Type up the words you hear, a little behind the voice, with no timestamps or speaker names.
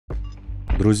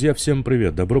Друзья, всем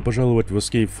привет! Добро пожаловать в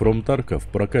Escape from Tarkov,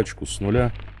 прокачку с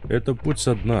нуля. Это путь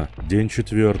со дна, день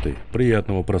 4.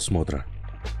 Приятного просмотра.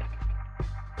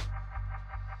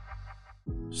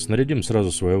 Снарядим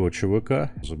сразу своего ЧВК,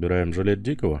 забираем жилет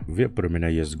дикого. Вепрь у меня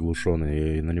есть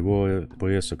глушеный, и на него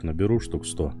ПСок наберу штук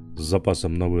 100. С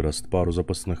запасом на вырост пару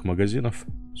запасных магазинов.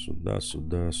 Сюда,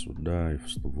 сюда, сюда и в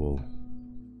ствол.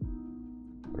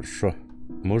 Хорошо.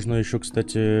 Можно еще,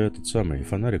 кстати, этот самый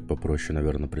фонарик попроще,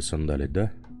 наверное, присандалить,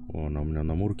 да? Он у меня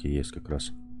на мурке есть как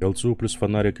раз. ЛЦУ плюс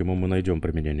фонарик, ему мы найдем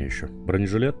применение еще.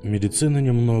 Бронежилет, медицины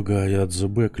немного, я от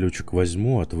ЗБ ключик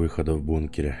возьму от выхода в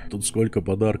бункере. Тут сколько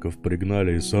подарков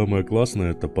пригнали, и самое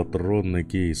классное это патронный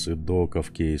кейс и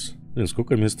доков кейс. Блин,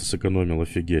 сколько места сэкономил,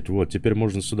 офигеть. Вот, теперь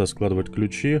можно сюда складывать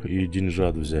ключи и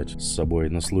деньжат взять с собой,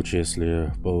 на случай,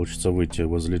 если получится выйти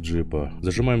возле джипа.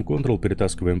 Зажимаем Ctrl,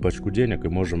 перетаскиваем пачку денег и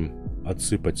можем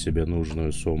отсыпать себе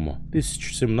нужную сумму.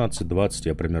 1017-20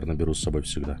 я примерно беру с собой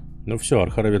всегда. Ну все,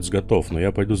 архаровец готов, но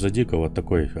я пойду за дикого,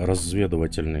 такой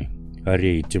разведывательный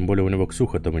рейд. Тем более у него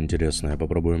Ксюха там интересная,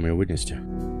 попробуем ее вынести.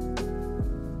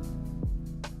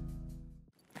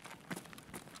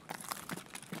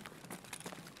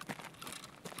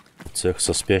 Цех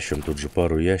со спящим, тут же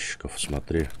пару ящиков,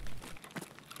 смотри.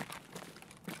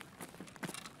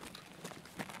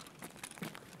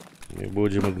 Не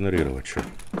будем игнорировать, что.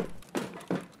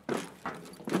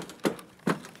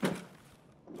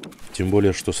 Тем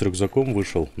более, что с рюкзаком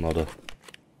вышел, надо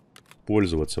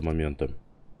пользоваться моментом.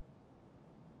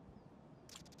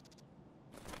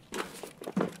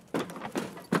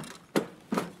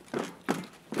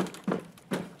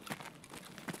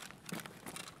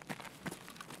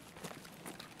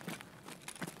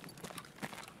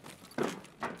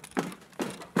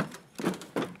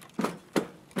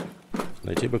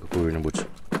 Найти бы какую-нибудь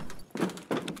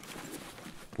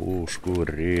пушку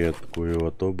редкую,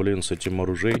 а то, блин, с этим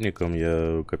оружейником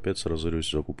я капец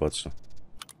разорюсь закупаться.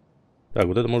 Так,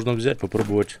 вот это можно взять,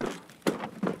 попробовать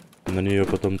на нее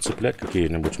потом цеплять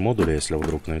какие-нибудь модули, если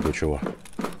вдруг найду чего.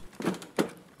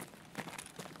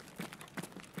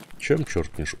 Чем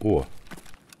чертнешь? О!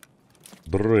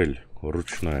 Дрель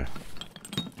ручная.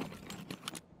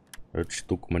 Эта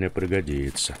штука мне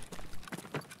пригодится.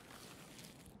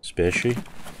 Спящий?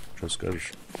 Что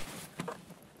скажешь?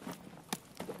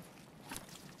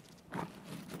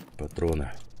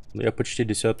 Патроны. Ну, я почти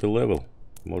 10-й левел.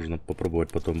 Можно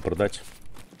попробовать потом продать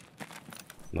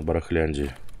на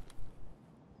барахляндии.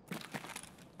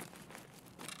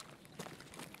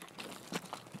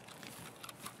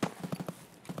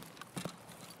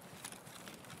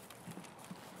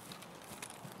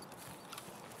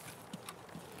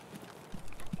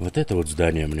 Вот это вот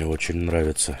здание мне очень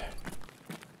нравится.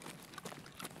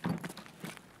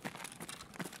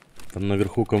 Там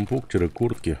наверху компьютеры,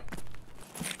 куртки.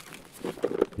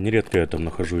 Нередко я там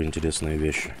нахожу интересные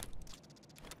вещи.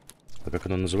 А как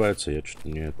оно называется, я чуть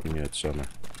не это самое.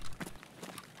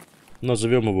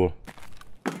 Назовем его,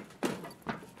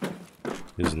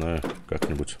 не знаю,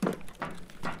 как-нибудь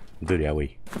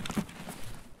дырявый.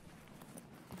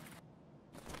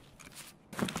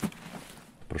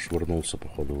 Прошвырнулся,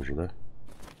 походу, уже, да?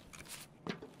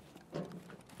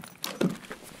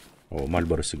 О,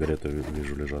 Мальборо сигареты,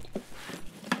 вижу, лежат.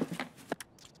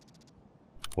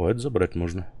 О, это забрать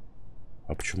можно.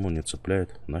 А почему не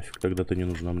цепляет? Нафиг тогда ты не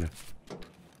нужна мне.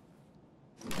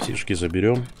 Сишки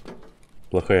заберем.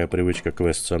 Плохая привычка,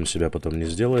 квест сам себя потом не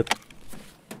сделает.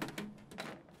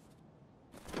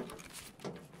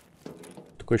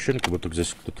 Такое ощущение, как будто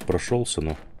здесь кто-то прошелся,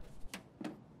 но...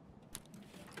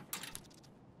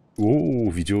 О,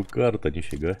 видеокарта,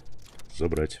 нифига.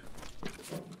 Забрать.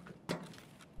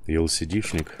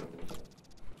 LCD-шник.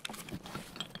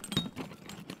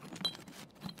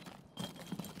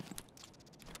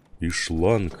 И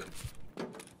шланг.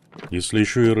 Если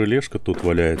еще и релешка тут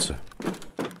валяется.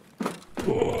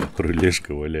 О,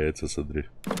 релешка валяется, смотри.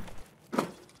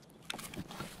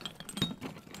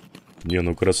 Не,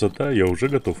 ну красота, я уже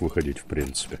готов выходить, в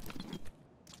принципе.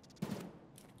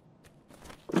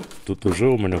 Тут уже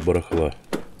у меня барахла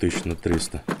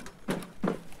 1300.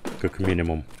 Как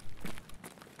минимум.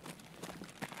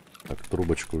 Так,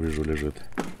 трубочку вижу лежит.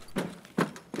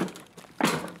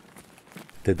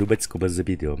 Ты дубочку бы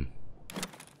заберем.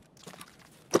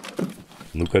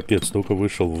 Ну капец, только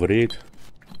вышел в рейд.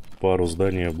 Пару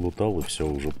зданий облутал и все,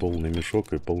 уже полный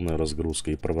мешок и полная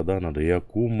разгрузка. И провода надо, и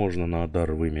аку можно на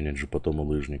Адар выменять же потом у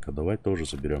Лыжника. Давай тоже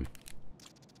заберем.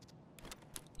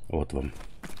 Вот вам.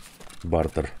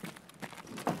 Бартер.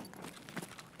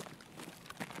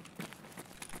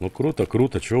 Ну круто,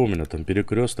 круто. Что у меня там?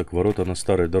 Перекресток, ворота на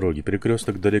старой дороге.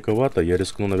 Перекресток далековато. Я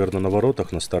рискну, наверное, на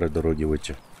воротах на старой дороге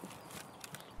выйти.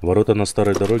 Ворота на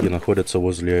старой дороге находятся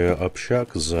возле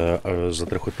общак за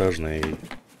трехэтажной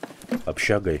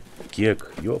общагой.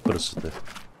 Кек, ёпрсы-то.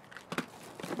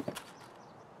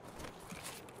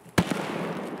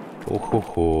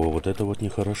 Ох-хо-хо, вот это вот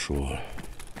нехорошо.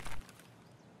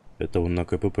 Это он на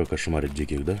КПП кошмарит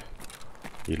диких, да?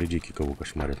 Или дикий кого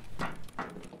кошмарит?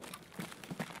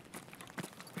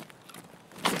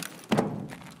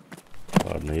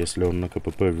 Ладно, если он на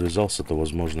КПП ввязался, то,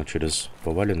 возможно, через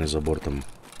поваленный забор там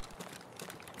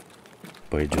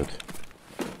пойдет.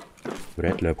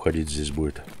 Вряд ли обходить здесь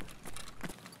будет.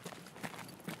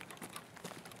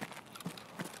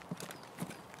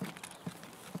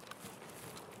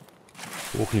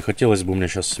 Ох, не хотелось бы мне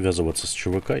сейчас связываться с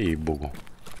ЧВК, ей-богу.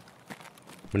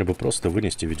 Мне бы просто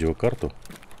вынести видеокарту.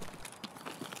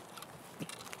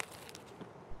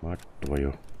 Мать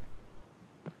твою.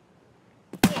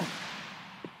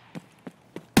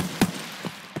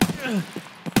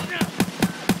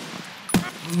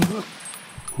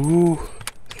 Ух.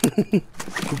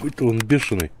 Какой-то он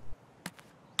бешеный.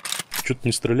 Что-то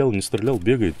не стрелял,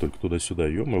 бегает только туда-сюда.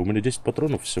 Ё-моё, у меня 10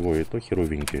 патронов всего, и то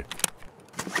херовенькие.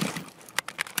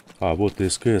 А, вот и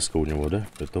СКС-ка у него, да?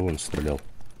 Это он стрелял.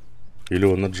 Или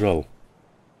он отжал.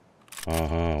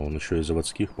 Ага, он еще и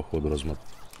заводских, походу, размат.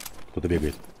 Кто-то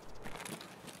бегает.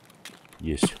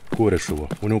 Есть. Кореш его.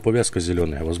 У него повязка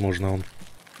зеленая. Возможно, он...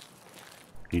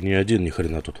 И не один, ни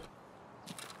хрена тут.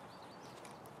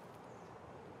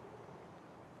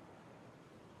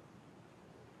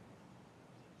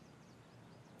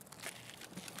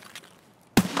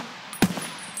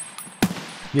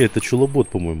 Не, это чулобот,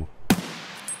 по-моему.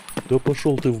 Да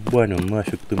пошел ты в баню,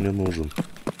 нафиг ты мне нужен.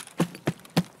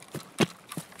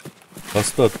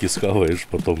 Остатки схаваешь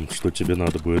потом, что тебе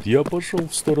надо будет. Я пошел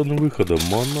в сторону выхода.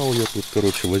 Манал я тут,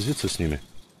 короче, возиться с ними.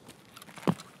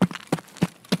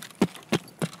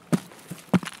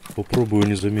 Попробую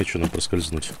незамеченно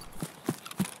проскользнуть.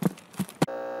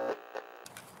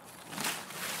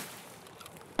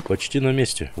 Почти на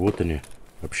месте. Вот они.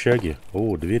 Общаги.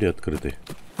 О, двери открыты.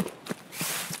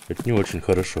 Это не очень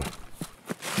хорошо.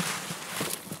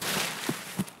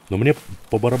 Но мне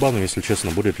по барабану, если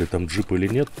честно, будет ли там джип или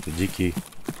нет. Дикий...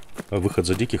 Выход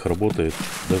за диких работает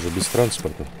даже без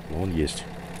транспорта. Но он есть.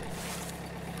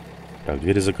 Так,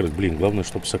 двери закрыты. Блин, главное,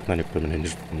 чтобы с окна никто меня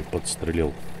не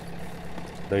подстрелил.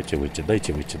 Дайте выйти,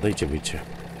 дайте выйти, дайте выйти.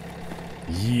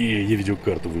 Я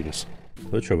видеокарту вынес.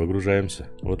 Ну что, выгружаемся.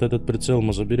 Вот этот прицел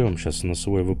мы заберем. Сейчас на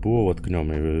свой ВПО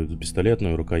воткнем и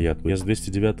пистолетную рукоятку. Я с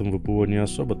 209-м ВПО не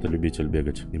особо-то любитель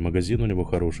бегать. И магазин у него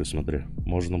хороший, смотри.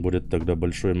 Можно будет тогда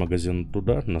большой магазин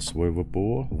туда, на свой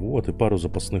ВПО. Вот, и пару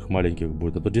запасных маленьких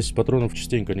будет. А то 10 патронов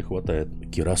частенько не хватает.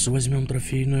 Кирасу возьмем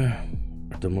трофейную.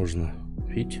 Это можно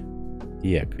фить.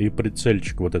 И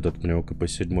прицельчик вот этот мне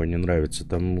ОКП-7 не нравится.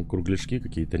 Там кругляшки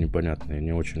какие-то непонятные.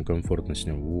 Не очень комфортно с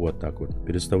ним. Вот так вот.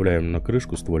 Переставляем на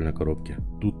крышку ствольной коробки.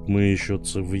 Тут мы еще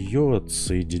цевьё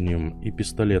отсоединим и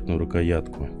пистолетную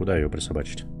рукоятку. Куда ее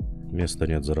присобачить? Места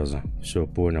нет, зараза. Все,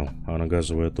 понял. Она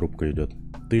газовая трубка идет.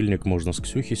 Тыльник можно с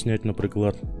Ксюхи снять на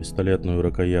приклад. Пистолетную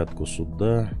рукоятку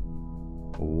сюда.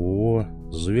 О,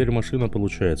 зверь-машина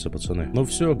получается, пацаны. Ну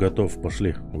все, готов.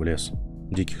 Пошли в лес.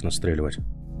 Диких настреливать.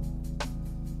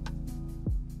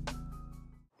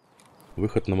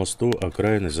 Выход на мосту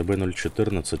окраины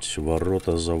ЗБ-014,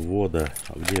 ворота завода.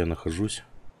 А где я нахожусь?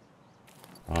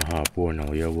 Ага,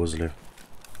 понял, я возле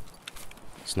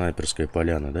снайперской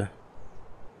поляны, да?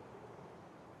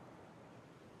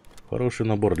 Хороший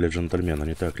набор для джентльмена,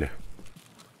 не так ли?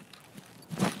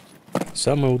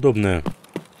 Самое удобное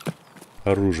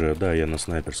оружие, да, я на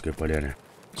снайперской поляне.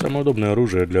 Самое удобное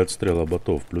оружие для отстрела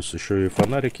ботов. Плюс еще и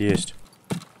фонарик есть.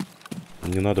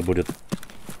 Не надо будет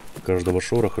каждого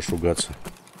шороха шугаться.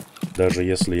 Даже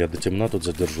если я до темна тут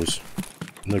задержусь.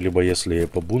 Ну, либо если я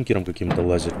по бункерам каким-то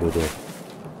лазить буду.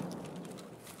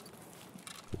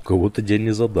 У кого-то день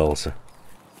не задался.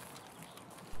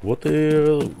 Вот и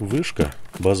вышка.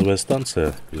 Базовая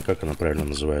станция. Или как она правильно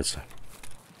называется.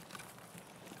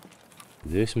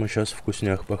 Здесь мы сейчас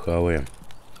вкуснях похаваем.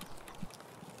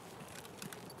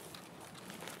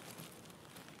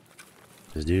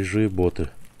 Здесь же и боты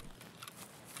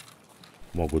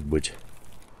могут быть.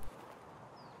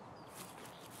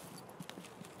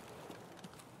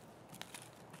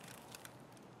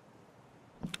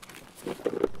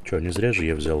 Чё, не зря же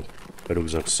я взял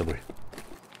рюкзак с собой.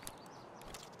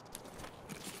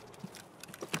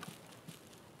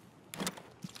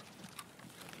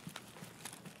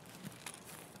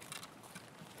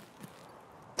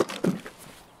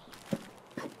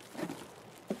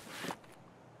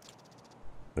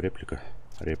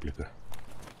 Реплика.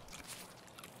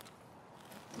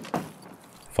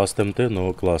 Фаст МТ,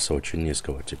 но класса очень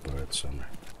низкого, типа, это самое.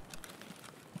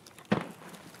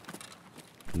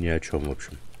 Ни о чем, в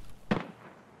общем.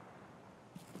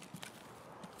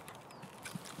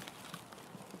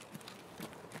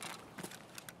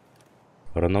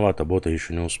 Рановато, боты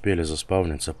еще не успели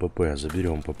заспавниться. ПП,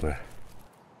 заберем ПП.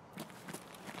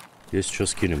 Если что,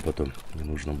 скинем потом. Не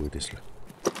нужно будет, если...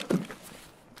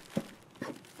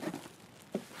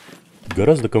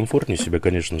 Гораздо комфортнее себя,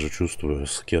 конечно же, чувствую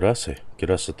с кирасой.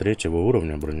 Кираса 3-го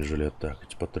уровня, бронежилет. Так,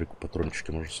 эти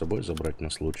патрончики можно с собой забрать на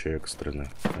случай экстренный.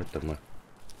 Это мы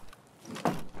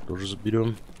тоже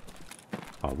заберем.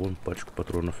 А, вон пачку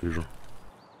патронов вижу.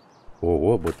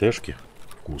 Ого, БТшки.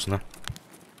 Вкусно.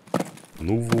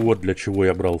 Ну вот, для чего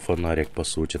я брал фонарик, по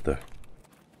сути-то.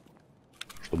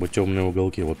 Чтобы темные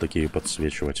уголки вот такие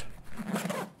подсвечивать.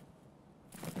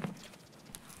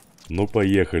 Ну,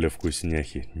 поехали,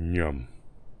 вкусняхи. Ням.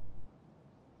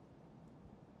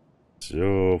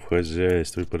 Все в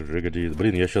хозяйстве пригодится.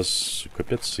 Блин, я сейчас,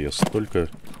 капец, я столько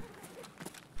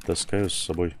таскаю с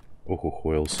собой. Ох,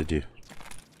 ухо, LCD.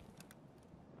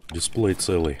 Дисплей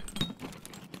целый.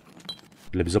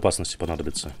 Для безопасности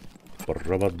понадобится.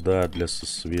 Провода для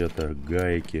света,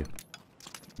 гайки,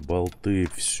 болты.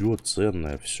 Все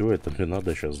ценное. Все это мне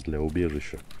надо сейчас для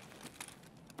убежища.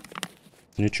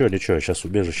 Ничего, ничего, сейчас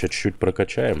убежище чуть-чуть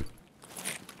прокачаем.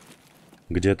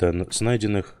 Где-то с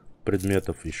найденных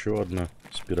предметов еще одна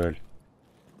спираль.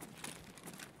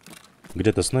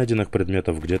 Где-то с найденных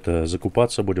предметов, где-то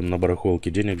закупаться будем на барахолке.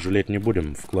 Денег жалеть не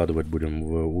будем, вкладывать будем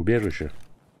в убежище.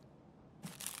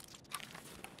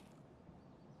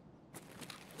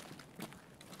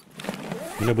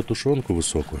 Мне бы тушенку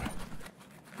высокую.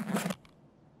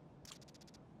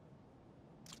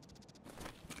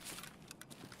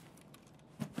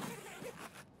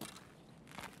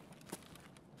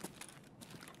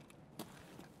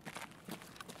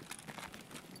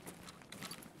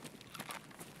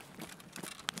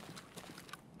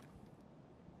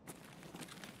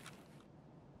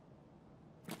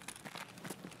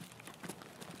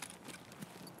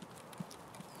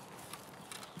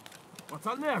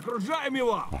 Пацаны, окружаем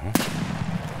его! Ага.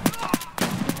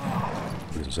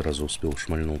 Блин, зараза, успел,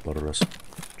 шмальнул пару раз.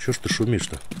 Чё ж ты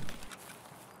шумишь-то?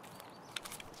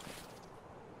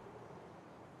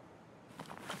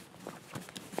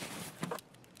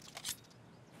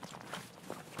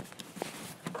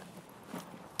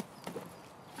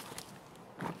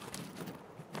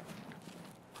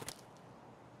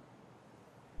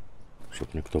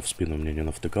 Чтоб никто в спину мне не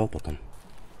навтыкал потом.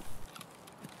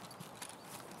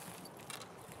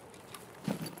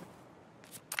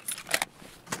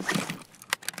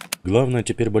 Главное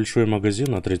теперь большой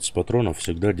магазин на 30 патронов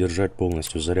всегда держать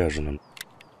полностью заряженным.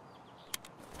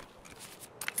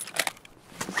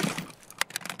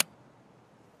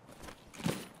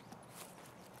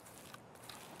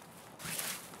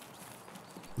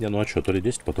 Не, ну а что, то ли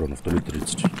 10 патронов, то ли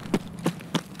 30.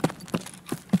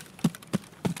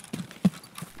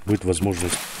 Будет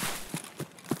возможность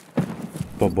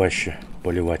побаще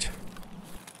поливать.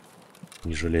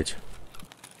 Не жалеть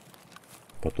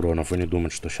патронов и не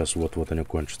думать, что сейчас вот-вот они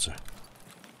кончатся.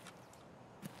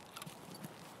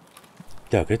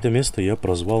 Так, это место я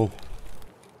прозвал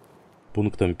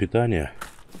пунктом питания.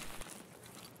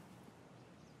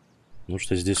 Потому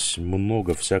что здесь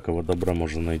много всякого добра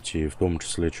можно найти, в том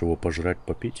числе чего пожрать,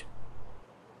 попить.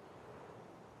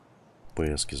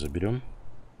 ПСки заберем.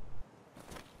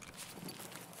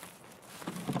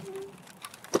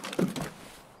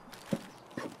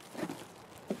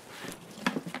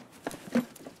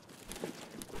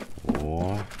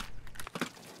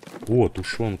 О,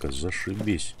 тушенка,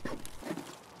 зашибись.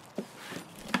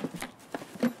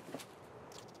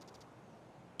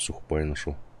 Сухпай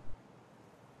нашел.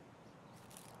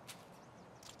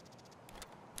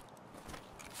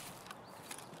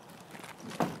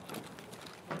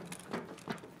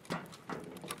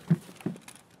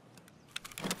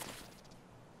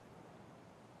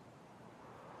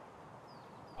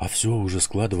 А все, уже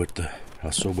складывать-то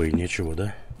особо и нечего,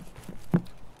 да?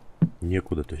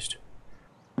 Некуда, то есть.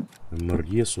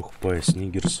 МРЕ, сухпай,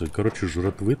 снигерсы. Короче,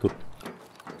 жратвы тут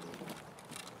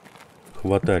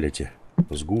хваталите.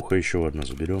 Сгуха еще одна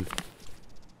заберем.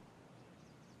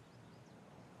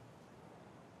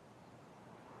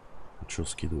 Что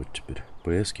скидывать теперь?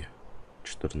 ПСки?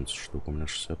 14 штук, у меня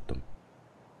 60 там.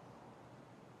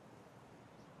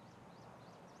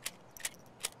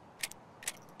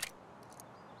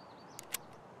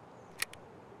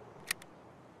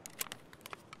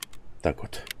 Так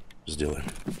вот, сделаем.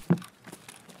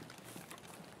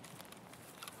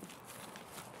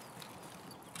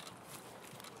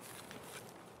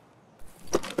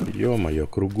 Ё-моё,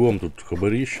 кругом тут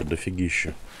хабарища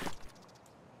дофигища.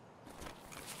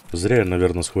 Зря я,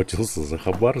 наверное, схватился за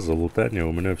хабар, за лутание.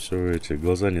 У меня все эти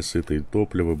глаза не сытые.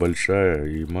 Топливо большая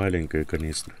и маленькая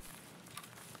канистра.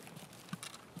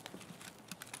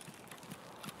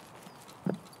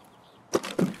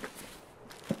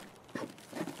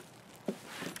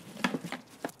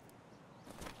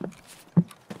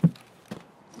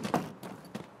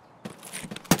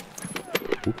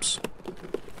 Упс.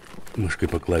 Мышкой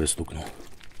по клаве стукнул.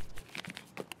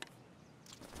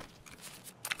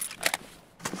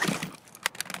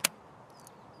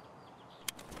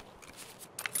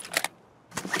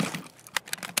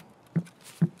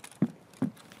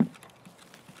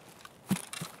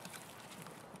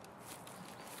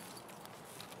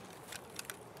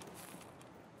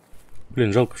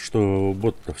 Блин, жалко, что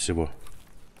бот-то всего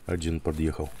один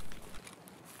подъехал.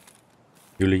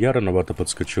 Или я рановато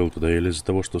подскочил туда, или из-за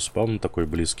того, что спаун такой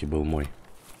близкий был мой.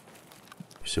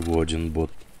 Всего один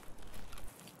бот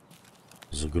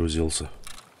загрузился.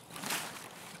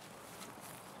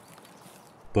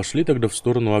 Пошли тогда в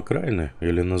сторону окраины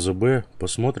или на ЗБ,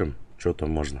 посмотрим, что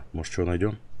там можно. Может, что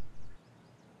найдем?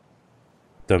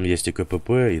 Там есть и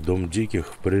КПП, и дом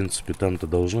диких. В принципе, там-то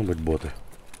должны быть боты.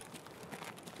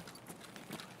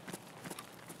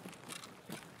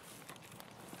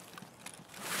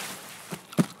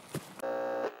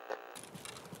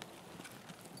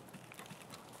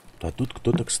 А тут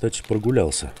кто-то, кстати,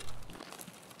 прогулялся.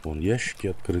 Вон ящики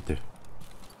открыты.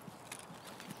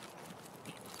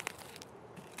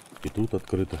 И тут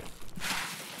открыто.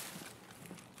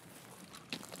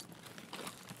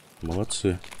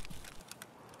 Молодцы.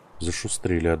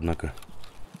 Зашустрили, однако.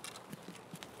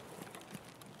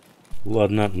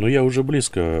 Ладно, но я уже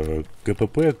близко к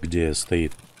КПП, где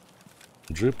стоит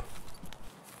джип.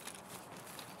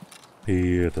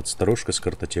 И этот, сторожка с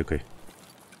картотекой.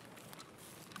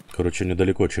 Короче,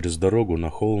 недалеко через дорогу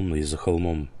на холм и за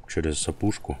холмом через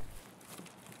опушку.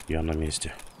 Я на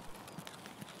месте.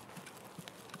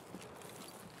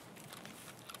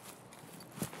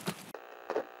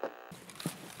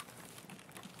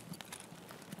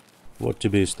 Вот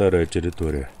тебе и старая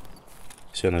территория.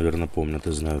 Все, наверное, помнят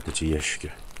и знают эти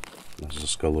ящики за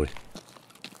скалой.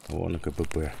 Вон и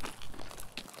КПП.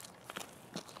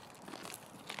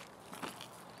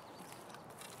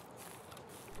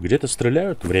 Где-то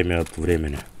стреляют время от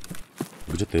времени.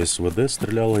 Где-то СВД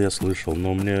стреляло, я слышал.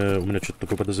 Но у меня что-то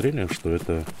такое подозрение, что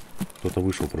это кто-то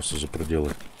вышел просто за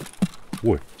пределы.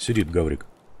 Ой, сидит гаврик.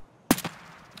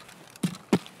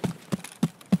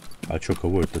 А чё,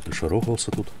 кого это ты шарохался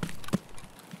тут?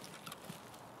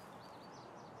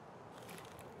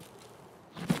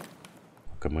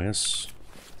 КМС.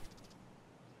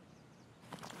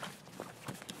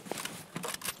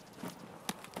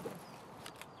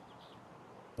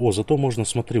 О, зато можно,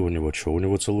 смотри, у него что. У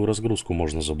него целую разгрузку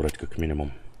можно забрать, как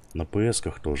минимум. На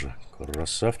ПС-ках тоже.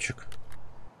 Красавчик.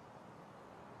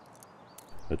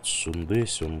 Это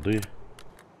сюнды.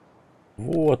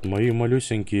 Вот, мои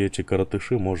малюсенькие эти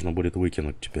коротыши можно будет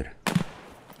выкинуть теперь.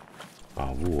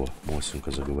 А, во, Мосинка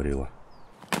заговорила.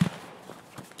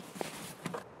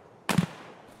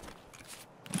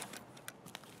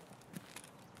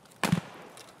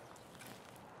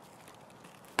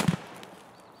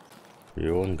 И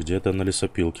он где-то на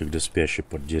лесопилке, где спящий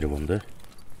под деревом, да?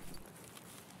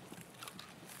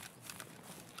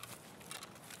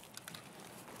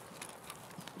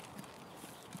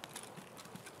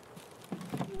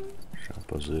 Сейчас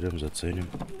позырим, заценим.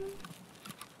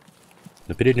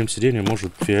 На переднем сиденье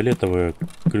может фиолетовая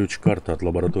ключ-карта от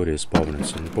лаборатории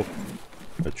спавниться. Не по...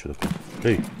 Это что такое?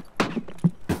 Эй!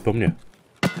 Это по мне.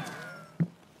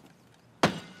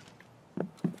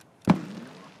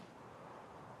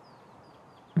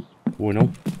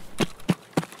 Понял.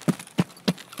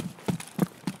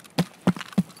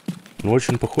 Ну,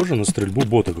 очень похоже на стрельбу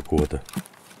бота какого-то.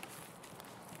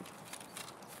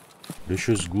 Да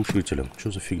еще и с глушителем. Что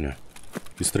за фигня?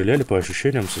 И стреляли по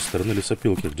ощущениям со стороны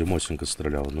лесопилки, где Мосинка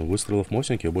стреляла. Но выстрелов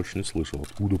Мосинки я больше не слышал.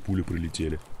 Откуда пули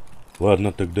прилетели?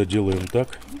 Ладно, тогда делаем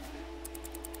так.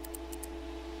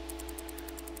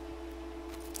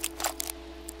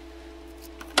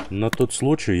 На тот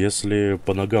случай, если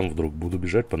по ногам вдруг буду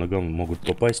бежать, по ногам могут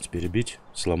попасть, перебить,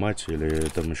 сломать или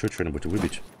там еще что-нибудь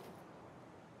выбить.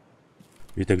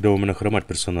 И тогда у меня хромать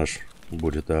персонаж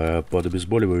будет, а под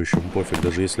обезболивающим пофиг,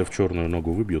 даже если в черную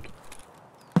ногу выбьют,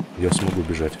 я смогу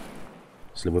бежать,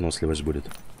 если выносливость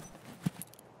будет.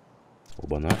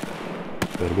 Оба-на.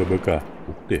 РББК.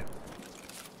 Ух ты.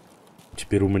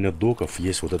 Теперь у меня доков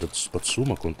есть вот этот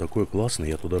подсумок, он такой классный,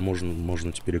 я туда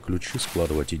можно теперь и ключи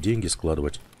складывать, и деньги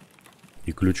складывать.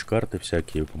 И ключ-карты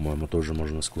всякие, по-моему, тоже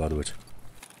можно складывать.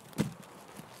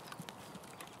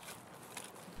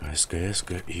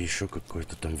 СКС-ка и еще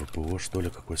какой-то там ВПО, что ли,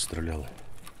 какой стрелял.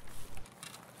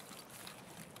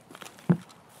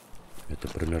 Это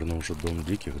примерно уже дом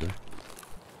диких, да?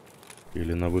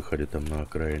 Или на выходе там на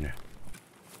окраине.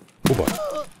 Оба!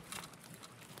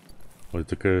 Ой,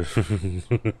 такая...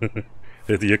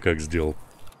 Это я как сделал?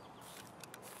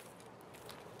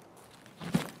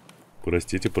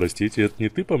 Простите, простите, это не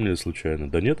ты по мне случайно?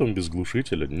 Да нет, он без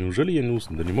глушителя. Неужели я не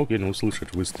услышал? Да не мог я не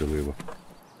услышать выстрелы его.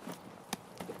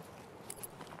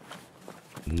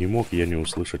 Не мог я не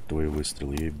услышать твои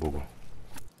выстрелы, ей-богу.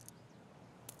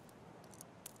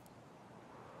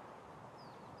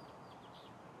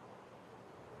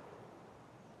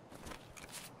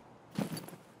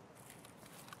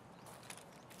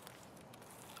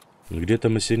 Где-то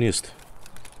массинист.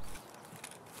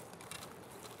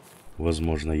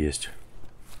 Возможно, есть.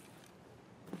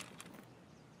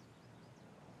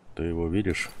 Ты его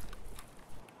видишь?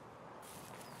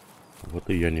 Вот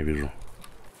и я не вижу.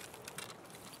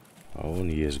 А он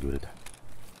есть, говорит.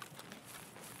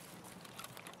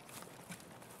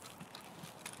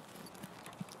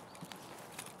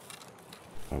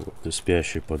 А вот ты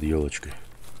спящий под елочкой.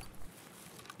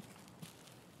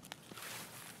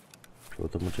 Что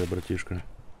там у тебя, братишка?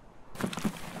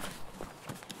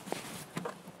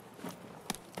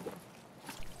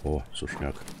 О,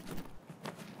 сушняк.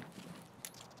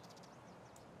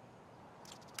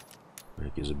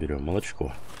 Давайте заберем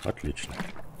молочко. Отлично.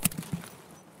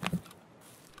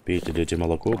 Пейте, дети,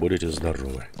 молоко, будете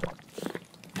здоровы.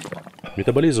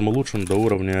 Метаболизм улучшен до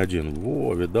уровня 1.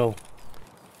 Во, видал?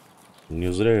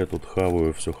 Не зря я тут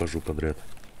хаваю, все хожу подряд.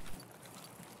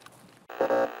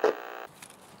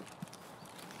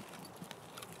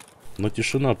 Но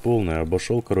тишина полная.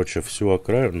 Обошел, короче, всю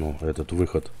окраину, этот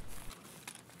выход.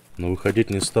 Но выходить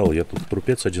не стал. Я тут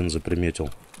трупец один заприметил.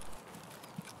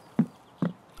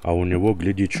 А у него,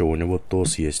 гляди, что, у него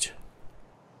ТОЗ есть.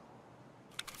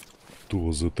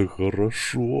 ТОЗ, это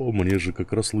хорошо. Мне же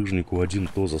как раз лыжнику один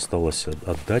ТОЗ осталось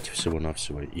отдать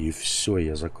всего-навсего. И все,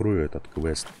 я закрою этот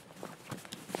квест.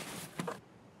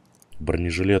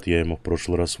 Бронежилет я ему в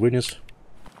прошлый раз вынес.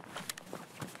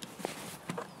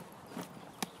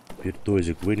 Теперь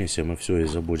тозик вынесем и все, и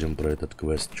забудем про этот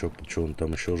квест. Че он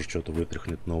там еще же что-то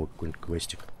вытряхнет, новый какой-нибудь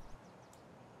квестик.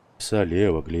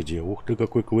 Слева, гляди. Ух ты,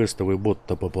 какой квестовый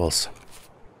бот-то попался.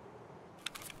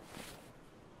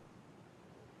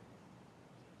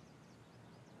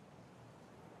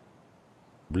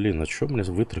 Блин, а что мне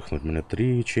вытряхнуть? Мне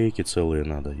 3 ячейки целые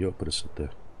надо.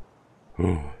 Ёпресоте.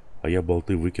 А я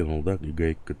болты выкинул, да, и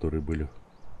гайки, которые были.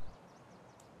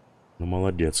 Ну,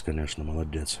 молодец, конечно,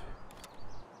 молодец.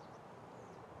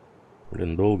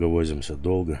 Блин, долго возимся,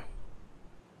 долго.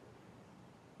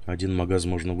 Один магаз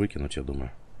можно выкинуть, я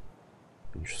думаю.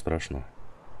 Ничего страшного.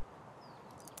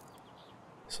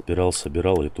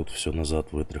 Собирал, и тут все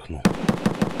назад вытряхнул.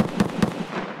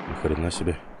 Ни хрена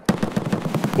себе.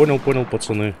 Понял,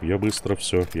 пацаны. Я быстро,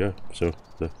 все,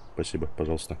 да, спасибо,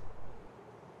 пожалуйста.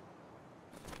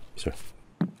 Все.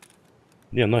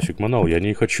 Не, нафиг, манал, я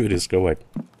не хочу рисковать.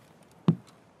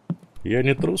 Я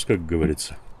не трус, как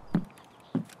говорится.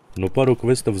 Но пару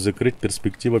квестов закрыть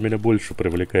перспектива меня больше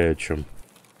привлекает, чем...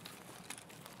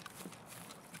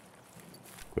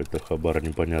 Какой-то хабар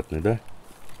непонятный, да?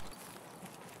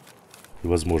 И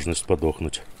возможность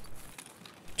подохнуть.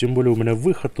 Тем более у меня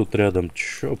выход тут рядом.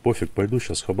 Чё, пофиг, пойду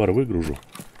сейчас хабар выгружу.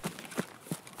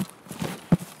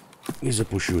 И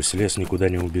запущусь. Лес никуда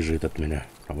не убежит от меня.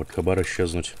 А вот хабар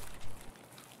исчезнуть...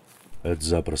 Это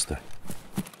запросто.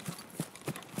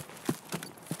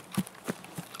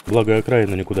 Благо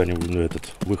окраина никуда не... Ну,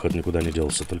 этот выход никуда не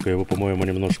делся. Только его, по-моему,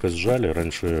 немножко сжали.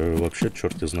 Раньше вообще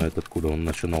черт знает, откуда он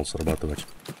начинал срабатывать.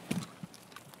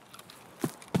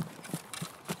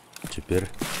 Теперь...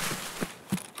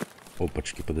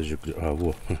 Опачки, подожди. А,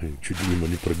 во. Чуть мимо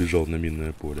не пробежал на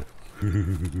минное поле.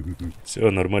 Все,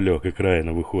 нормалек,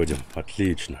 окраина, выходим.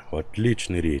 Отлично.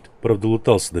 Отличный рейд. Правда,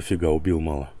 лутался дофига, убил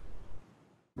мало.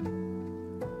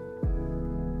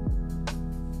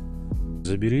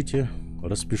 Заберите...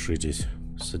 Распишитесь.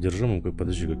 С содержимым,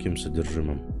 подожди, каким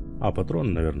содержимым? А,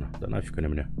 патрон, наверное. Да нафиг они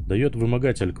мне. Дает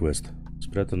вымогатель квест.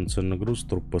 Спрятан ценный груз,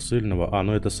 труп посыльного. А,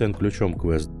 ну это с ключом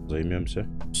квест. Займемся.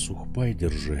 Сухпай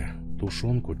держи.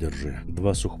 Тушенку держи.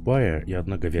 2 сухпая и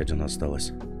 1 говядина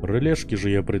осталась. Релешки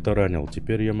же я притаранил.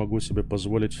 Теперь я могу себе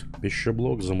позволить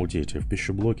пищеблок замутить. И в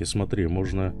пищеблоке, смотри,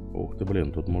 можно... Ух ты,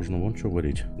 блин, тут можно вон что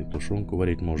варить. И тушенку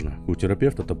варить можно. У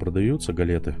терапевта-то продаются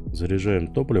галеты.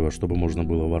 Заряжаем топливо, чтобы можно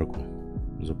было варку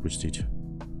запустить.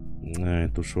 Ай,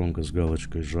 тушенка с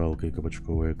галочкой, жалко, и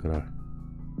кабачковая икра.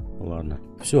 Ладно.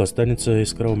 Все, останется,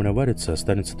 искра у меня варится,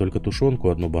 останется только тушенку,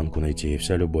 одну банку найти, и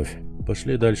вся любовь.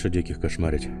 Пошли дальше диких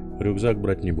кошмарить. Рюкзак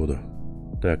брать не буду.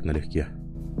 Так, налегке.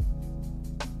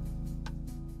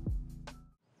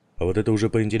 А вот это уже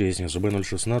поинтереснее.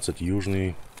 ЗБ-016,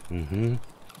 южный. Угу.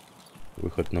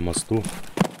 Выход на мосту.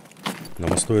 На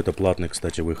мосту это платный,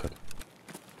 кстати, выход.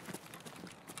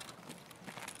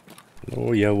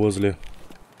 Ну, я возле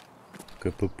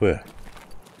КПП.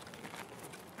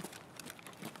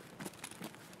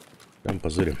 Там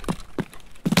позырим.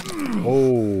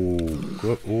 Оу.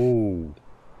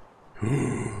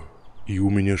 И у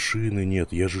меня шины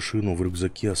нет. Я же шину в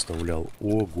рюкзаке оставлял.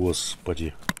 О,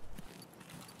 господи.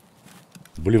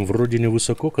 Блин, вроде не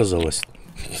высоко казалось.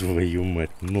 Твою мать,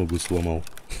 ногу сломал.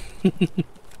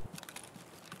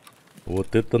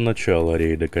 Вот это начало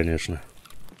рейда, конечно.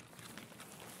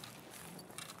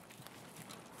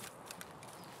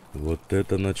 Вот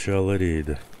это начало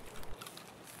рейда.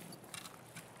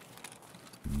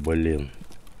 Блин.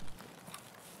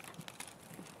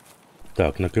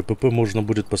 Так, на КПП можно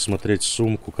будет посмотреть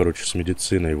сумку, короче, с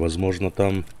медициной. Возможно,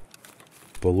 там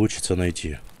получится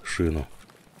найти шину.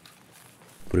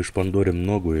 Пришпандорим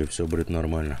ногу, и все будет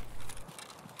нормально.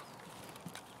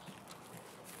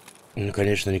 Ну,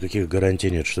 конечно, никаких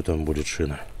гарантий нет, что там будет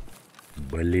шина.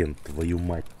 Блин, твою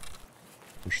мать.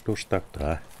 Ну что ж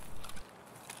так-то, а?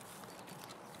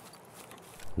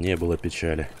 Не было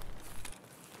печали.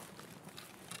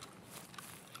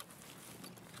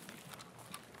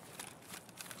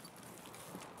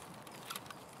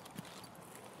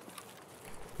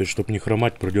 И чтоб не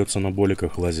хромать, придется на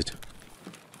боликах лазить.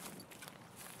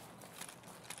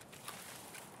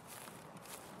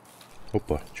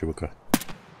 Опа, ЧВК.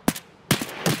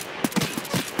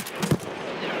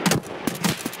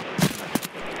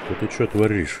 Ты что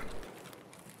творишь?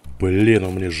 Блин,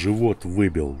 он мне живот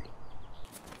выбил.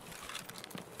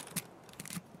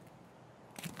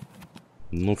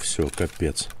 Ну все,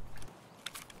 капец.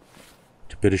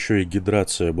 Теперь еще и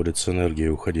гидрация будет с энергией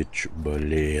уходить.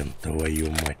 Блин,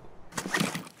 твою мать.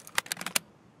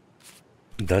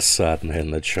 Досадное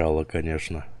начало,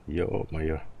 конечно.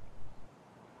 Ё-моё.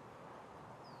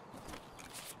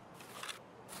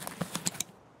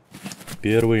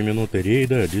 Первые минуты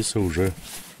рейда Одисса уже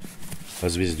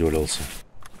озвездёлился.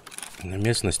 На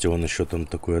местности он еще там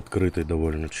такой открытый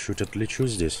довольно. Чуть-чуть отлечу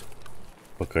здесь,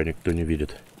 пока никто не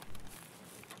видит.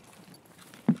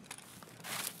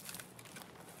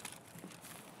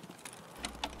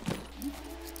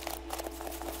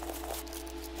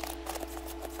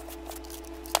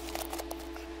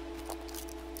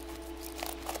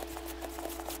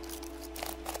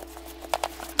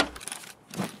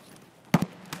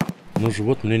 Но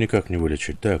живот мне никак не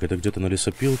вылечить. Так, это где-то на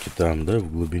лесопилке там, да,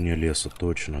 в глубине леса,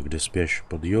 точно, где спящий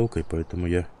под елкой, поэтому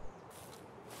я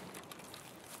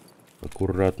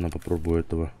аккуратно попробую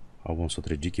этого. А вон,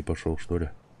 смотри, дикий пошел, что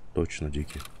ли? Точно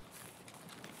дикий.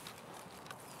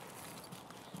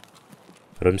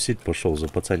 Рамсить пошел за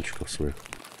пацанчиков своих.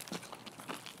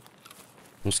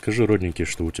 Ну скажи, родненький,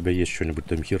 что у тебя есть что-нибудь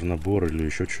там, хир-набор или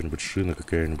еще что-нибудь, шина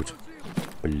какая-нибудь.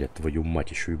 Блядь, твою мать,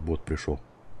 еще и бот пришел.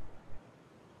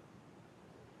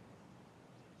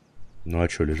 Ну а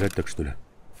что, лежать так, что ли?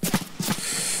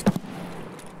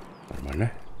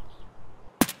 Нормально?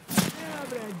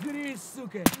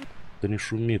 Да не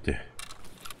шуми ты.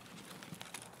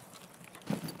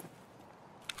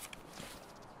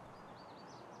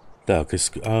 Так,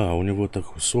 у него так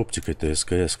с оптикой-то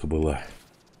СКС-ка была.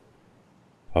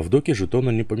 А в доке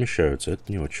жетоны не помещаются.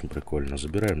 Это не очень прикольно.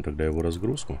 Забираем тогда его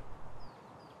разгрузку.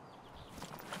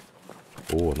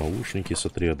 О, наушники,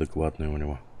 смотри, адекватные у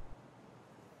него.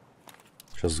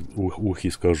 Сейчас ухи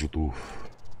скажут, уф.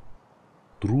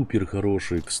 Трупер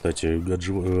хороший, кстати.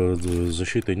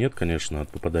 Защиты нет, конечно, от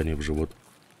попадания в живот.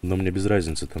 Но мне без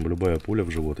разницы, там любая пуля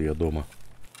в живот, и я дома.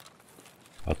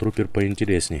 А трупер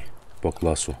поинтересней по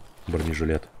классу.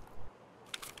 Бронежилет.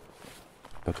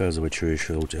 Показывай, что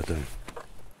еще у тебя там.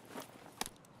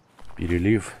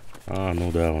 Перелив. А,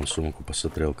 ну да, он сумку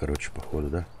посмотрел, короче,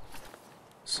 походу, да?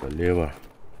 Слева.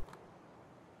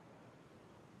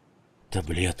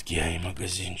 Таблетки, и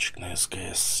магазинчик на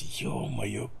СКС.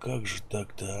 Ё-моё, как же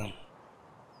так-то?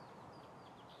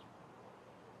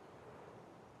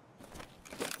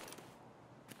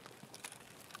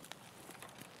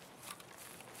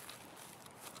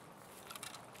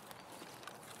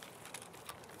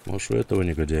 Может, у этого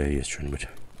негодяя есть что-нибудь?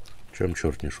 Чем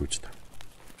черт не шутит?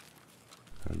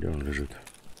 А где он лежит?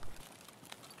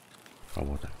 А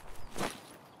вот он.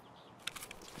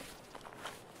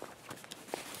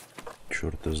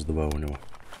 Черт, С2 у него.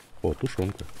 О,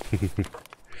 тушенка.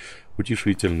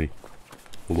 Утешительный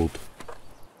лут.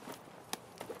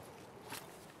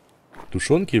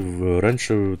 Тушенки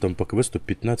раньше там по квесту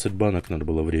 15 банок надо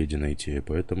было в рейде найти,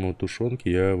 поэтому тушенки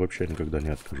я вообще никогда не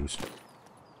откажусь.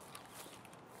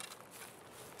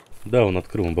 Да, он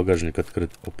открыл, он багажник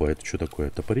открыт. Опа, это что такое?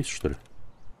 Топорист, что ли?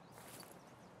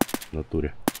 В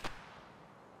натуре.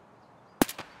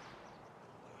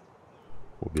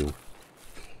 Убил.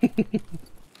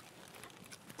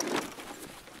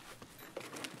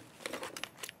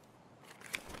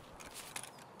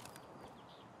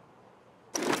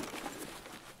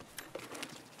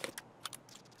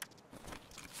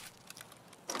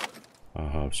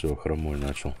 Ага, все, хромой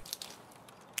начал.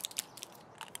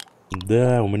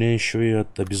 Да, у меня еще и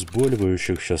от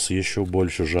обезболивающих сейчас еще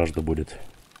больше жажда будет.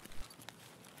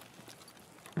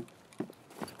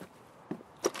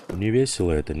 Не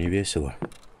весело это, не весело.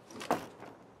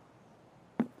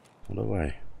 Ну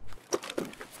давай.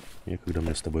 Некогда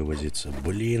мне с тобой возиться.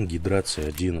 Блин, гидрация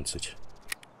 11.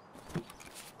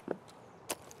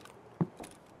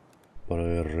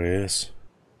 Про РС.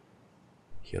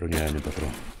 Херня, а не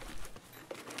патрон.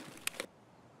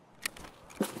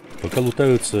 Пока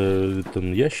лутаются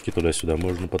там ящики туда-сюда,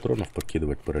 можно патронов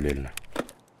подкидывать параллельно.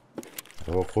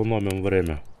 Экономим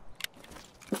время.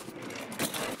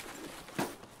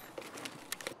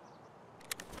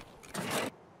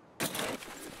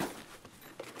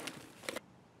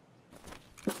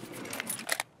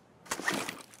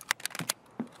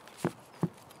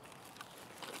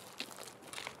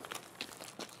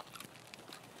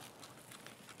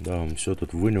 Да, он все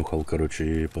тут вынюхал,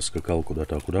 короче, и поскакал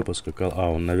куда-то. А куда поскакал? А,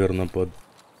 он, наверное, под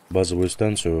базовую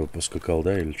станцию поскакал,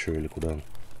 да? Или что, или куда?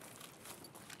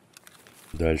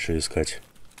 Дальше искать.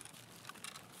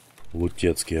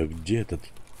 Лутецкий. А где этот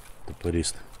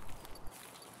топорист?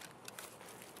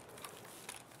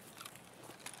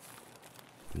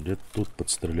 Где тут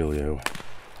подстрелил я его?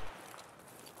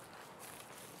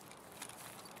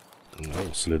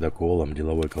 Ну, с ледоколом,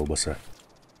 деловой колбаса.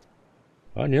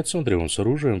 А, нет, смотри, он с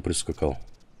оружием прискакал.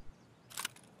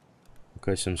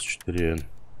 К-74Н.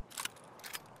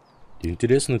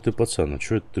 Интересный ты, пацан. А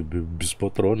что это ты без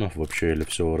патронов вообще? Или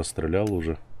все расстрелял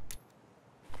уже?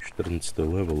 14-й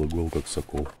левел, игол как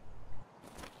сокол.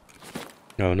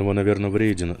 А, он его, наверное, в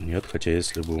рейде... Нет, хотя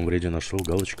если бы он в рейде нашел,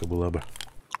 галочка была бы.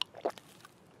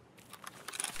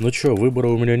 Ну что, выбора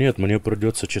у меня нет. Мне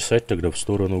придется чесать тогда в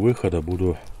сторону выхода.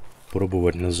 Буду...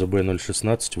 пробовать на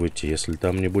ЗБ-016 выйти. Если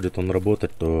там не будет он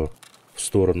работать, то в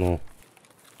сторону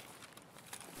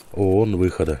ООН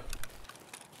выхода.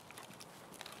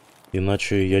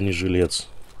 Иначе я не жилец.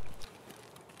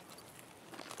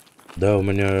 Да, у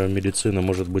меня медицины,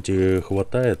 может быть, и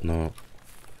хватает, но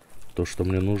то, что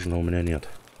мне нужно, у меня нет.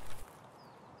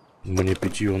 Мне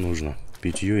питье нужно.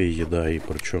 Питье и еда, и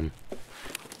причем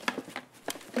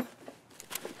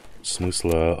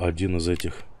смысла один из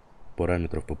этих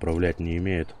параметров поправлять не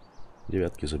имеет.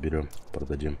 Девятки заберем,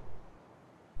 продадим.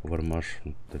 Вармаш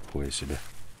такое себе.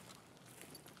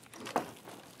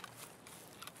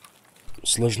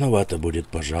 Сложновато будет,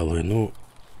 пожалуй. Ну,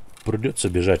 придется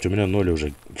бежать. У меня 0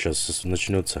 уже. Сейчас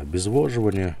начнется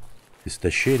обезвоживание,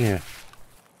 истощение.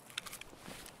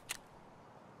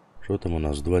 Что там у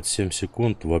нас? 27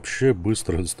 секунд. Вообще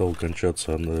быстро стал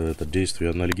кончаться это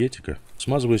действие анальгетика.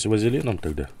 Смазываюсь вазелином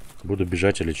тогда. Буду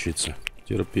бежать и лечиться.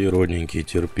 Терпи, родненький,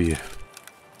 терпи.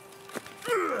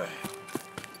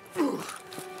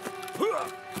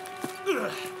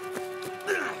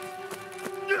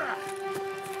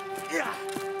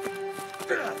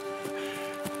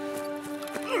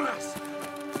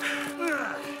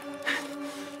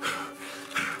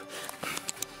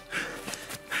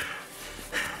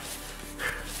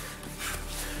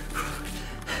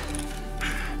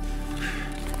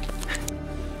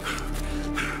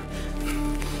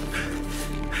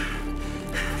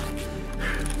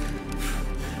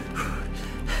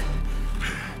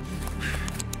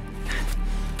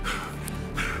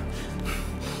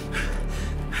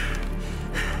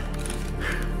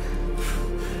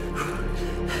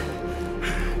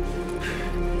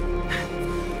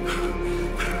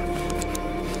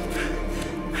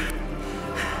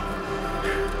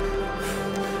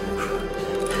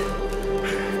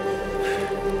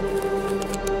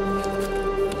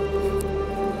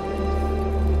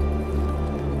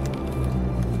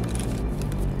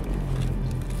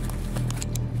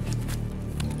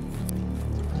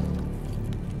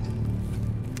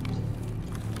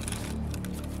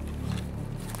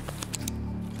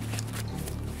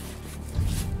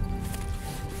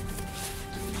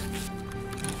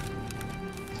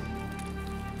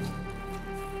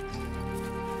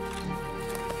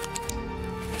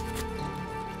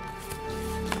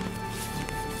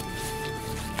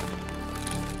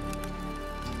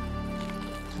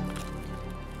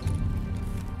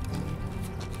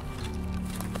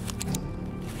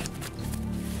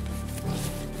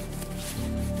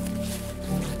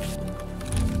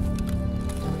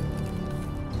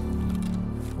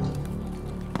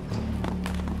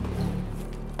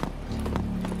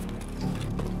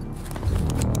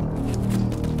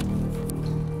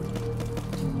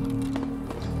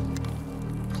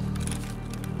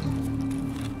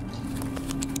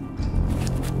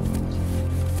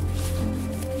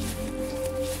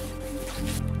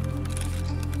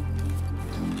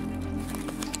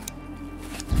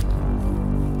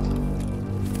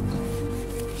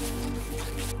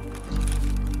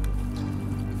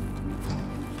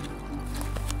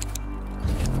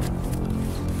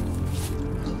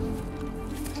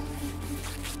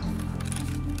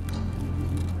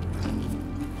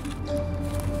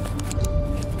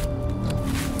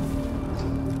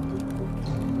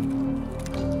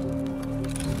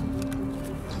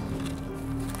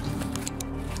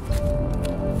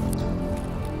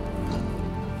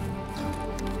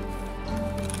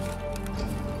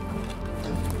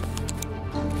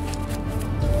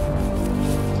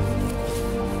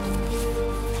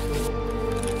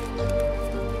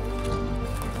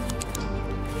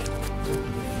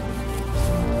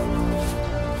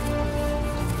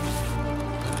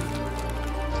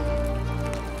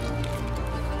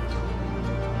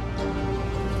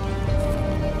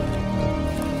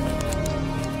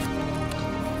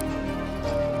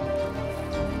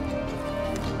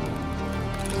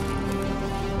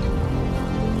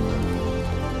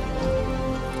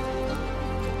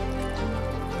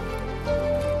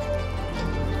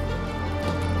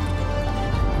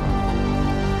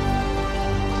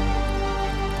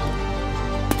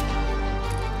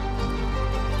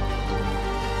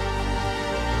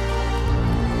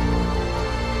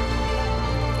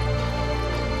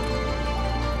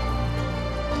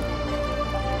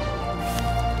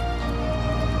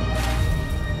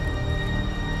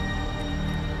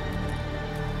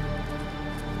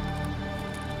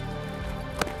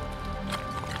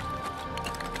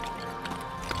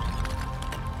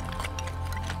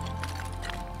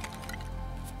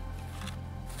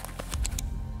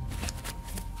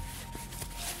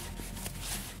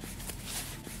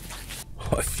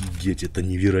 Офигеть, это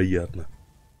невероятно.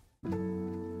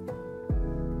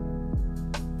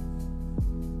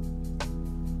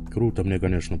 Круто, мне,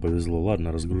 конечно, повезло.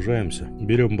 Ладно, разгружаемся.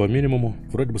 Берем по минимуму.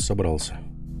 Вроде бы собрался.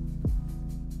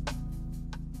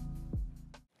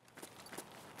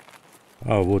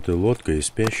 А вот и лодка, и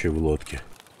спящий в лодке.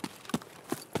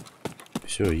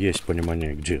 Все, есть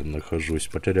понимание, где я нахожусь.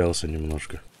 Потерялся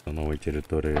немножко на новой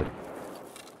территории.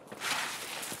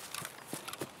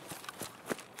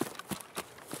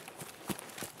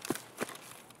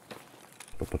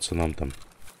 По пацанам там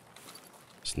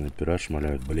снайпера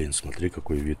шмаляют. Блин, смотри,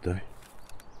 какой вид, а.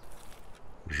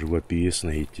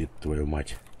 Живописно идти, твою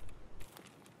мать.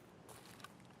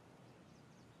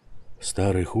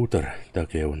 Старый хутор,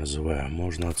 так я его называю.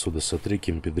 Можно отсюда смотри,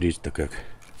 кемпедрить-то как.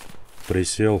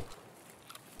 Присел,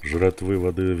 жратвы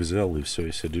воды взял, и все,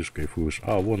 и сидишь, кайфуешь.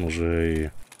 А, вон уже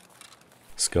и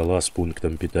скала с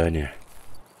пунктом питания.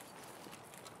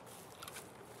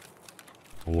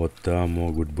 Вот там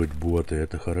могут быть боты,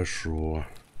 это хорошо.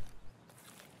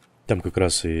 Там как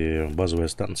раз и базовая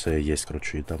станция есть,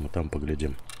 короче, и там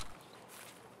поглядим.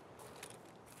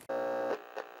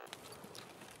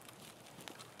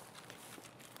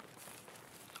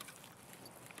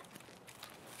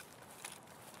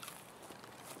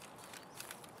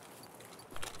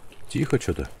 Тихо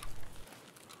что-то.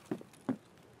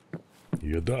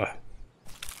 Еда.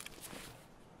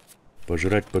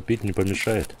 Пожрать, попить не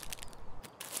помешает.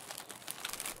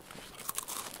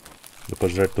 Да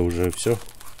пожрать-то уже все.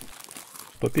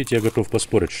 Попить я готов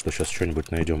поспорить, что сейчас что-нибудь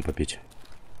найдем попить.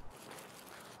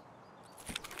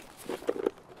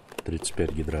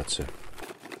 35 гидрация.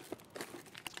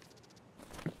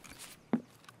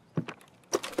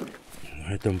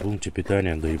 На этом пункте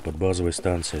питания, да и под базовой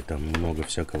станцией, там много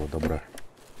всякого добра.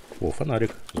 О,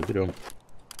 фонарик, заберем.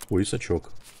 Ой,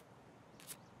 сачок.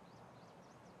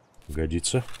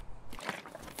 Годится.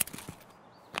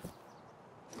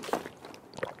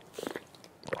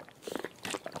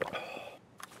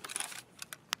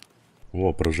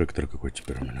 О, прожектор какой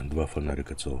теперь у меня. 2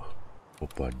 фонарика целых.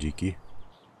 Опа, дикий.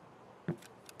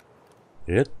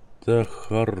 Это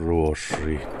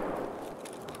хороший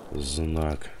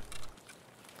знак.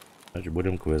 Значит,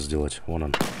 будем квест делать. Вон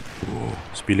он.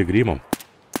 С пилигримом.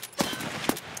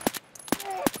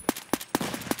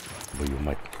 Твою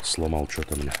мать, сломал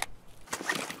что-то меня.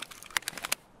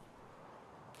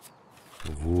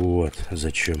 Вот,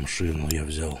 зачем шину я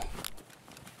взял.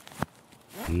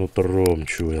 Нутром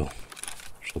чуял,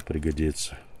 что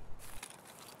пригодится.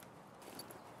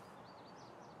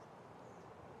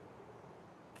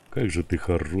 Как же ты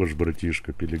хорош,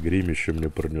 братишка, пилигримище мне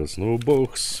принес. Ну,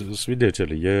 бог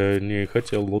свидетель, я не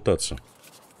хотел лутаться.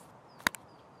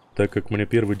 Так как мне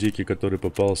первый дикий, который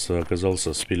попался,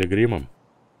 оказался с пилигримом,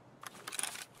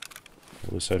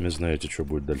 вы сами знаете, что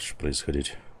будет дальше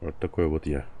происходить. Вот такой вот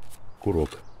я.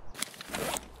 Курок.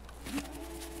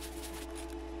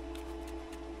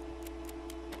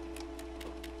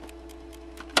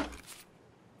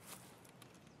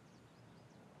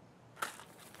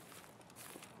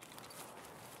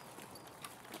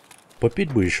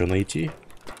 Попить бы еще найти.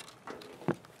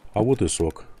 А вот и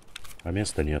сок. А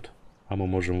места нет. А мы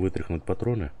можем вытряхнуть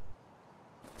патроны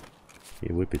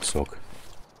и выпить сок.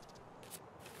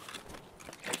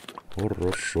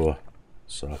 Хорошо.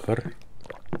 Сахар.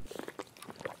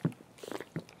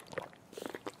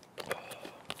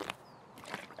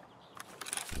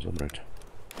 Забрать.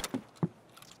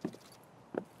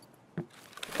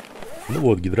 Ну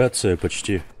вот, гидрация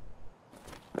почти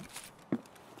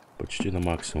на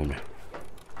максимуме.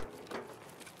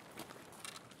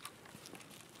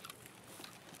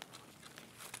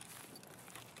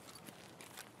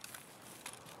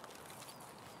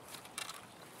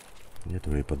 Где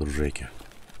твои подружейки?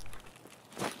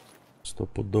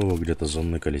 Стопудово где-то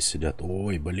заныкались, сидят.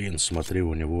 Ой, блин, смотри,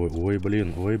 у него... ой,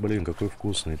 блин, какой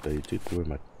вкусный-то. Идти, твою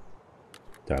мать.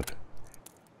 Так.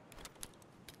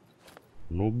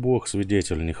 Ну, бог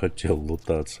свидетель, не хотел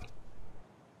лутаться.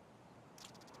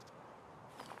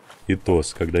 И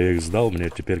ТОС. Когда я их сдал, мне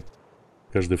теперь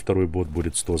каждый второй бот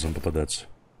будет с ТОСом попадаться.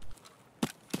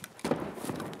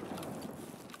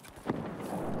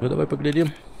 Ну, давай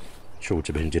поглядим. Что у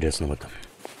тебя интересного-то?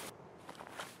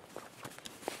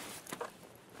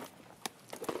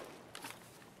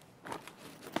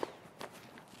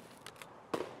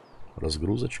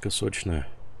 Разгрузочка сочная.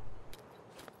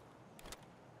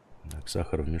 Так,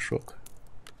 сахар в мешок.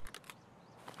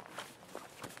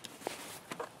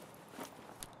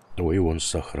 Ой, он с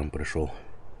сахаром пришел.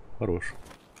 Хорош.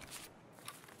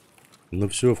 Ну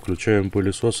все, включаем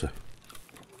пылесосы.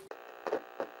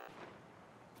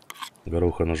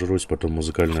 Гороха нажрусь, потом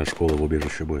музыкальная школа в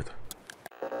убежище будет.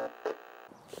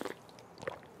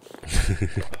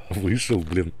 Вышел,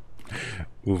 блин,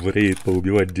 в рейд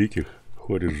поубивать диких.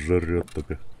 Ходит, жрет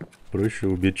только. Проще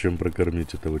убить, чем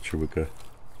прокормить этого чувака.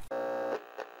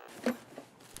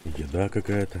 Еда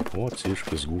какая-то. Вот,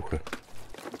 сишка с гуха.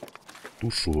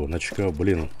 Тушеночка,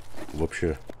 блин.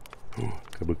 Вообще.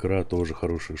 Кабыкра тоже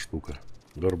хорошая штука.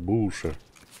 Горбуша.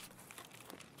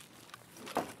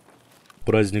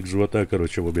 Праздник живота,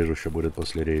 короче, в убежище будет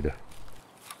после рейда.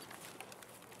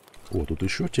 О, тут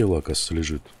еще тело, оказывается,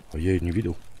 лежит. А я и не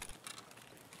видел.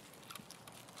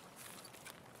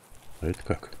 А это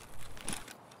как?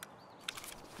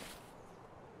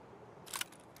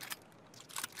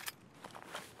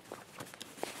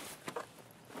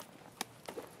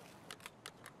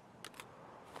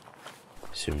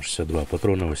 $7,62.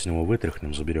 Патронов с него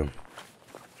вытряхнем, заберем.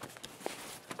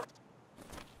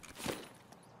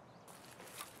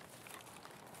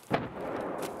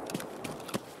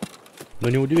 Но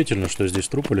неудивительно, что здесь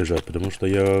трупы лежат, потому что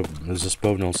я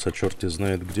заспавнился черти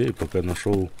знает где, и пока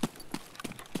нашел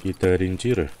какие-то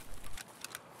ориентиры,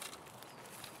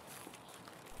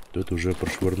 тут уже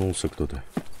прошвырнулся кто-то.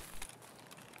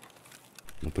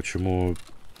 Ну почему...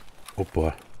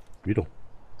 Опа, видел?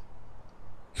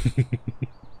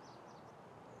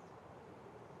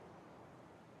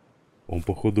 Он,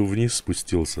 походу, вниз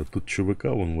спустился. Тут ЧВК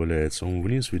вон валяется. Он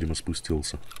вниз, видимо,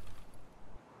 спустился.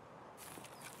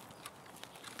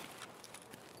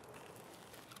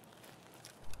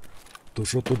 Ты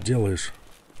что тут делаешь?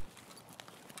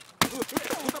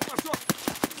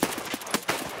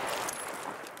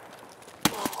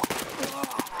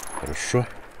 Хорошо.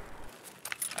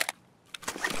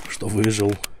 Что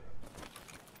выжил.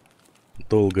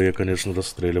 Долго я, конечно,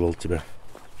 расстреливал тебя.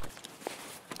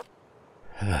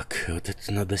 Так, вот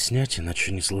это надо снять,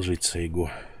 иначе не сложится его.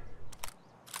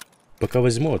 Пока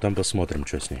возьму, а там посмотрим,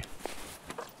 что с ней.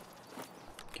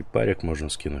 Кипарик можно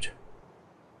скинуть.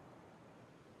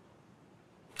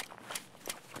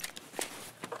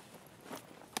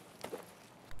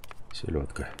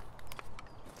 Селедка.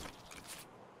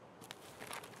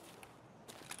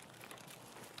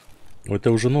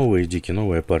 Это уже новые дикие,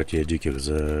 новая партия диких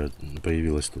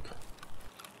появилась тут.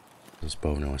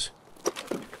 Заспавнилась.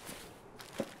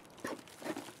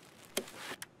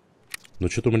 Но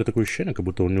что-то у меня такое ощущение, как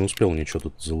будто он не успел ничего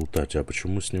тут залутать. А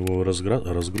почему с него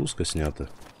разгрузка снята?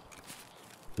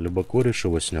 Либо кореш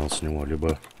его снял с него,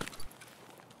 либо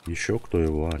еще кто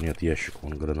его. А, нет, ящик,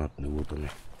 он гранатный, лутанный.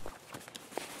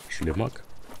 Шлемак.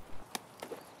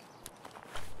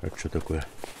 А что такое?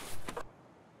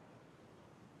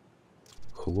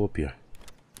 Хлопья.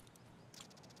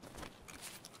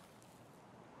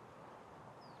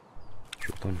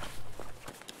 Что там?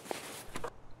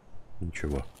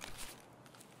 Ничего.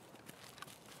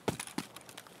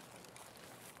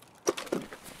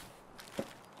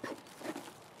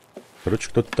 Короче,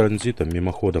 кто-то транзитом,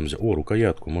 мимоходом взял. О,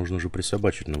 рукоятку. Можно же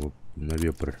присобачить на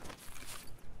вепрь.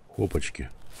 Хопочки.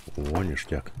 О,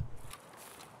 ништяк.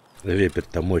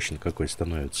 Вепрь-то мощный какой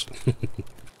становится.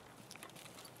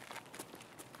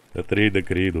 От рейда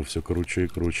к рейду все круче и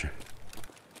круче.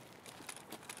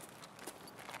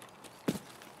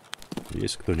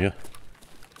 Есть кто, нет?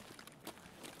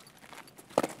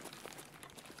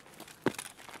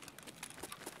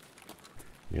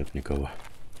 Нет никого.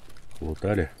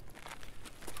 Лутали.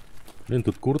 Блин,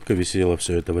 тут куртка висела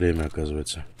все это время,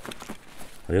 оказывается.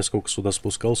 А я сколько сюда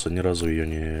спускался, ни разу ее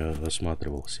не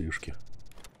осматривал, сишки.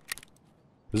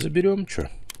 Заберем, что?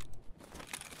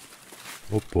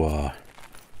 Опа.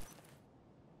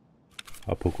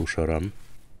 А по кушарам?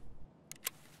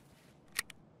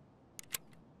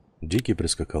 Дикий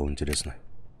прискакал, интересно.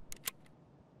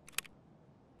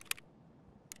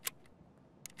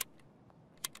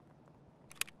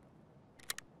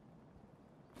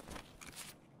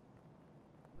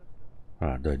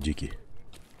 А, да, дикий.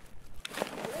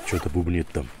 Что-то бубнит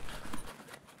там.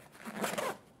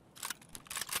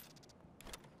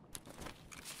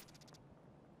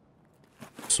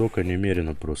 Сока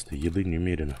немерено просто, еды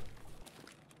немерено.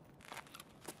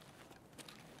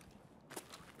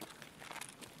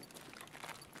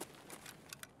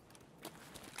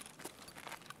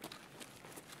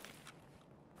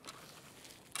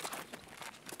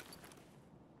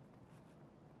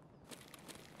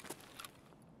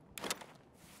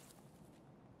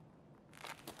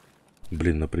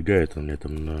 Блин, напрягает он мне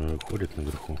там ходит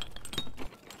наверху.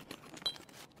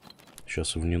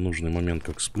 Сейчас в ненужный момент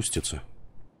как спустится.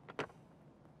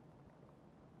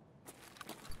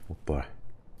 Опа.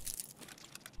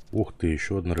 Ух ты,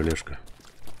 еще одна релешка.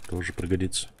 Тоже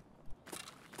пригодится.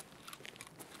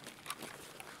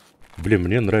 Блин,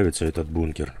 мне нравится этот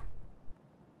бункер.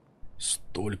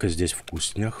 Столько здесь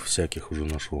вкуснях всяких уже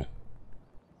нашел.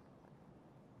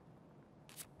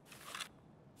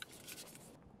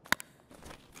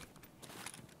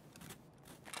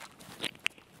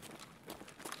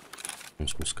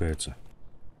 спускается.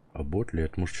 А бот ли?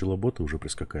 Это, может, челоботы уже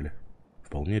прискакали?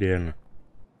 Вполне реально.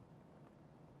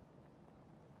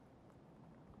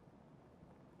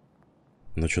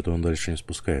 Но что-то он дальше не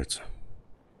спускается.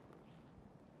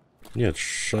 Нет,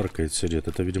 шаркает, сидит.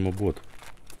 Это, видимо, бот.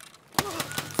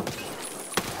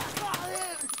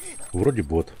 Вроде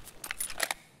бот.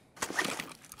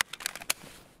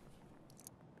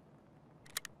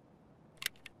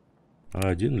 А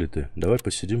один ли ты? Давай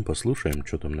посидим, послушаем,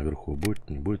 что там наверху. Будет,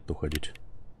 не будет, то ходить.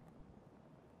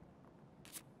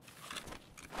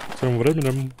 Тем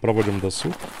временем проводим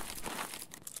досуг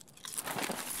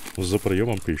за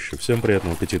приемом пищи. Всем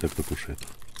приятного аппетита, кто кушает.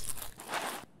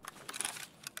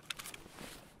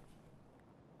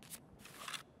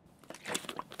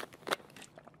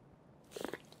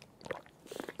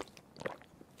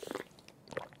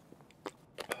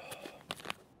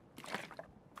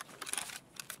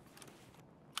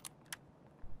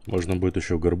 Можно будет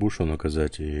еще горбушу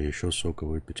наказать и еще сока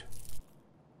выпить.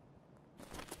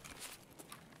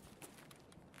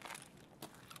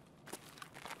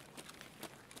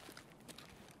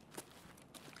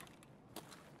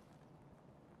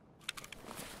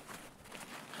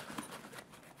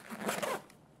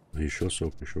 Еще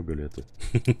сок, еще галеты.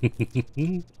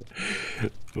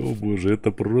 О боже,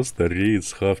 это просто рейд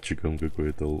с хавчиком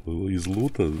какой-то. Из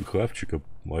лута хавчика.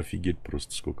 Офигеть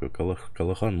просто, сколько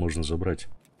калахан можно забрать.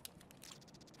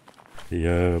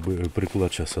 Я бы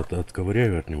приклад сейчас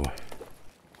отковыряю от него,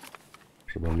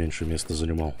 чтобы он меньше места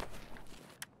занимал.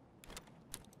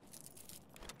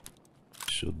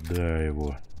 Сюда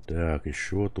его. Так,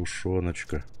 еще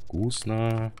тушеночка.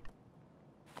 Вкусно.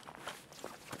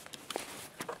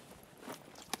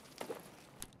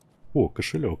 О,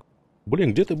 кошелек.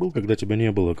 Блин, где ты был, когда тебя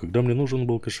не было? Когда мне нужен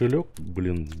был кошелек,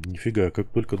 блин, нифига, как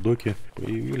только доки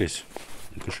появились,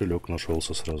 кошелек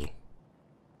нашелся сразу.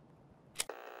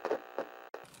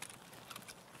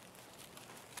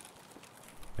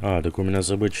 А, так у меня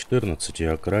ЗБ-14 и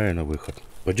окраина выход.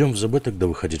 Пойдем в ЗБ тогда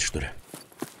выходить, что ли?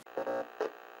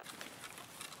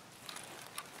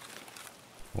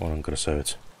 Вон он,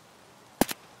 красавец.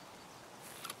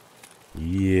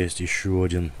 Есть еще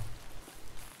один.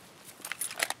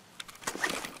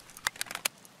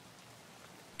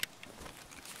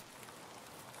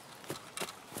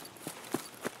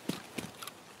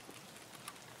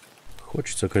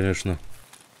 Хочется, конечно,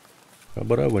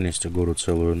 хабара вынести гору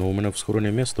целую, но у меня в схроне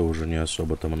места уже не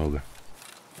особо-то много.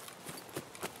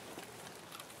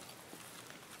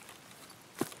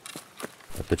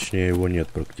 А точнее его нет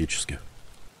практически.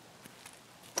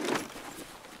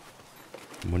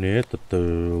 Мне этот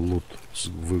лут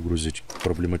выгрузить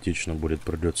проблематично будет,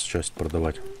 придется часть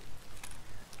продавать.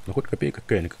 Ну хоть копейка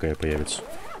какая-никакая появится.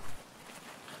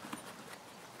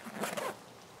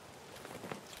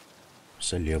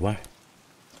 Слева.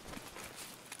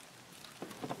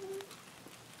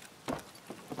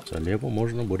 Слева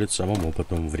можно будет самому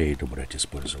потом в рейду брать,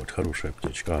 использовать. Хорошая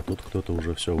аптечка. А тут кто-то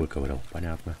уже все выковырял.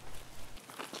 Понятно.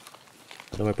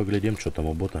 Давай поглядим, что там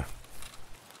у бота.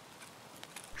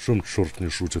 Шум черт не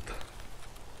шутит.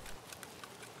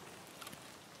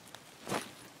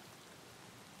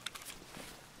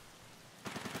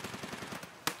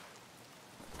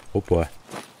 Опа.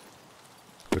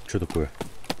 Так что такое?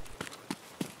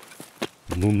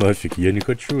 Ну нафиг, я не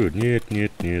хочу. Нет,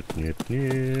 нет, нет, нет,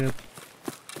 нет.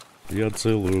 Я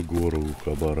целую гору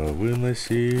хабара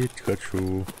выносить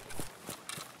хочу.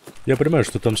 Я понимаю,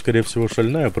 что там, скорее всего,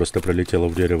 шальная просто пролетела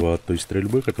в дерево от той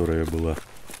стрельбы, которая была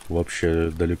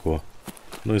вообще далеко.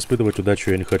 Но испытывать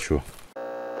удачу я не хочу.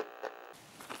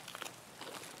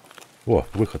 О,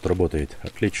 выход работает.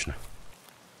 Отлично.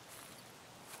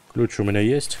 Ключ у меня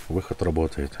есть, выход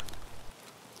работает.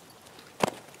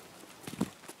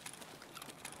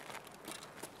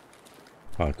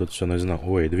 А, тут все наизнанку.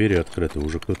 Ой, двери открыты.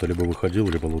 Уже кто-то либо выходил,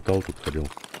 либо лутал, тут ходил.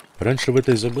 Раньше в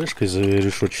этой ЗБшке за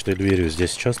решетчатой дверью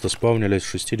здесь часто спавнились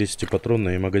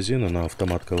 60-патронные магазины на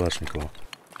автомат Калашникова.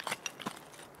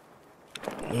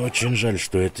 Очень жаль,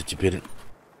 что это теперь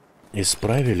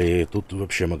исправили, и тут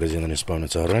вообще магазины не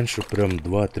спавнятся. А раньше прям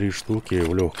 2-3 штуки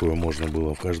в легкую можно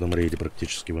было в каждом рейде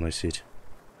практически выносить.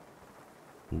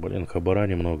 Блин, хабара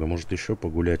немного. Может еще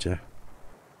погулять, а?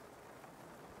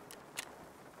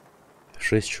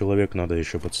 6 человек надо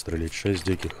еще подстрелить. 6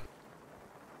 диких.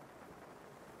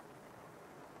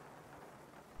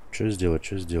 Что сделать,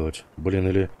 что сделать? Блин,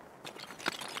 или...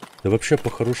 Да вообще,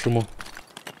 по-хорошему...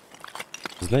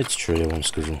 Знаете, что я вам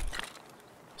скажу?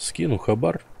 Скину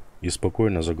хабар и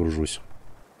спокойно загружусь.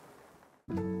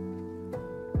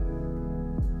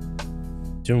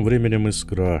 Тем временем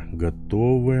искра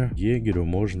готовы. Егерю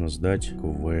можно сдать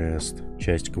квест.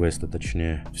 Часть квеста,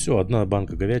 точнее. Все, одна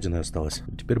банка говядины осталась.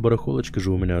 Теперь барахолочка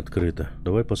же у меня открыта.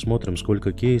 Давай посмотрим,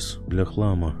 сколько кейс для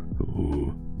хлама.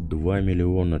 2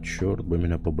 миллиона, черт бы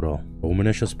меня побрал. А у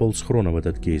меня сейчас полсхрона в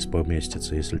этот кейс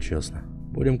поместится, если честно.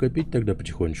 Будем копить тогда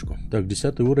потихонечку. Так,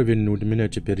 10 уровень у меня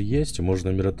теперь есть. Можно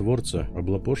миротворца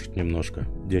облапошить немножко.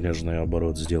 Денежный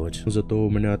оборот сделать. Зато у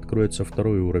меня откроется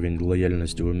 2-й уровень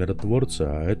лояльности у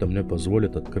миротворца. А это мне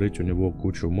позволит открыть у него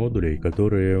кучу модулей,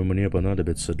 которые мне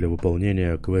понадобятся для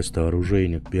выполнения квеста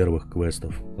Оружейник, первых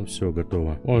квестов. Ну все,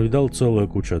 готово. О, видал, целая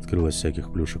куча открылась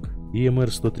всяких плюшек.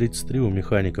 ЕМР-133 у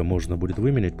механика можно будет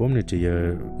выменять. Помните,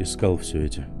 я искал все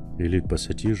эти. Элит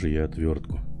пассатижи и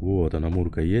отвертку. Вот, она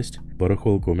мурка есть.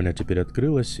 Барахолка у меня теперь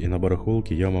открылась, и на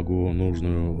барахолке я могу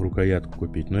нужную рукоятку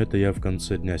купить. Но это я в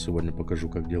конце дня сегодня покажу,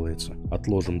 как делается.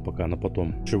 Отложим пока на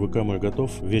потом. ЧВК мой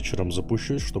готов. Вечером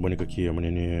запущусь, чтобы никакие мне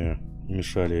не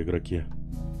мешали игроки.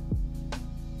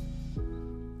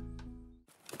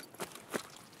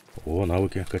 О,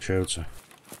 навыки качаются.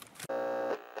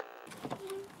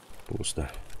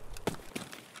 Пусто.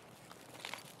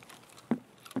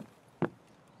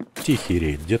 Тихий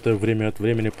рейд. Где-то время от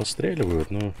времени постреливают,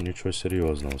 но ничего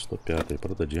серьезного. 105-й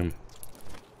продадим.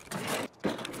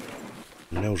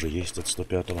 У меня уже есть от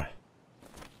 105-го.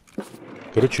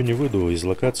 Короче, не выйду из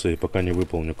локации, пока не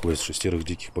выполню квест 6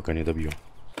 диких, пока не добью.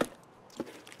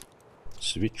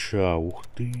 Свеча, ух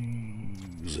ты.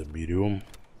 Заберем.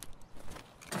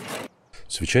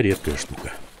 Свеча редкая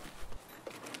штука.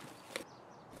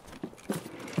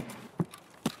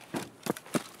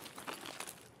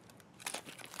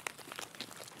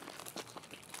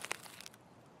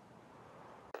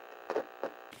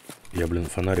 Я, блин,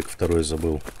 фонарик второй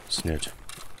забыл снять.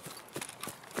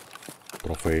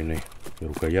 Трофейный. И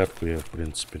рукоятку я, в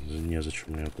принципе,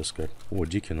 незачем мне таскать. О,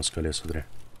 дикий на скале, смотри.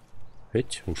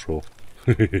 Эть, ушел.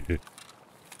 Ну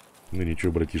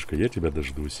ничего, братишка, я тебя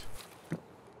дождусь.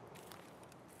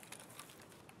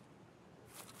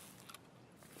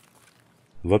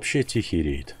 Вообще тихий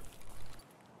рейд.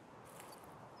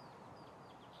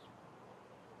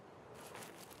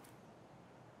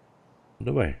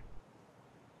 Давай.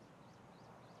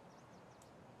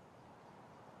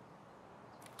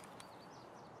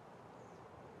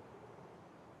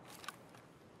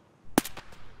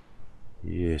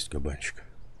 Есть кабанчик.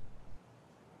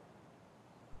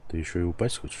 Ты еще и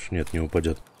упасть хочешь? Нет, не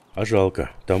упадет. А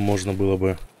жалко. Там можно было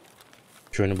бы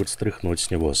что-нибудь стряхнуть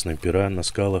с него. Снайпера на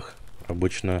скалах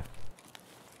обычно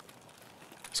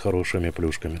с хорошими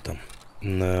плюшками там.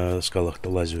 На скалах-то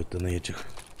лазят и на этих.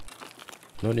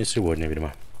 Но не сегодня,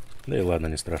 видимо. Да и ладно,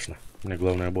 не страшно. Мне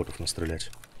главное ботов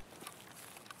настрелять.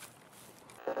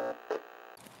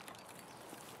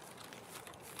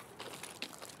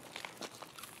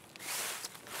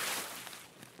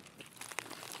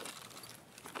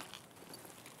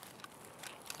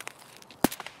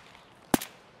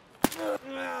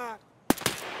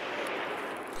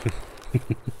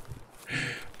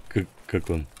 Как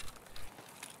он?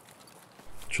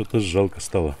 Что-то жалко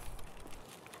стало.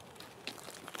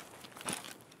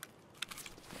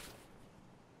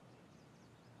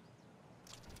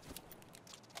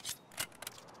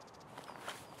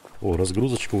 О,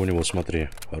 разгрузочка у него, смотри,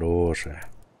 хорошая.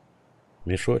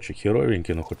 Мешочек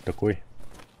херовенький, но хоть такой.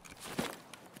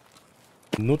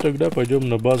 Ну, тогда пойдем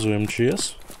на базу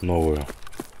МЧС новую.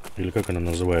 Или как она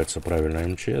называется правильно?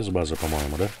 МЧС база,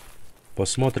 по-моему, да?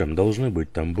 Посмотрим, должны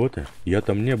быть там боты. Я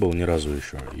там не был ни разу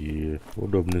еще. И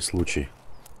удобный случай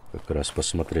как раз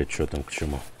посмотреть, что там к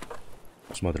чему.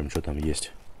 Посмотрим, что там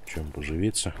есть. Чем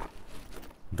поживиться.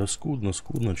 Да скудно,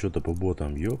 что-то по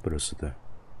ботам. Ёпрес это.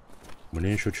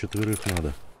 Мне еще 4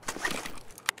 надо.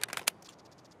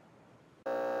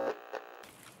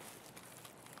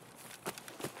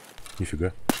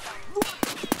 Нифига.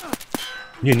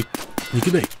 Не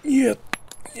кидай. Нет.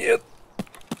 Нет.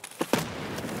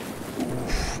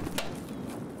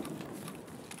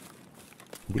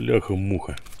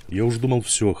 Бляха-муха. Я уж думал,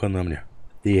 все, хана мне.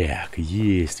 Так,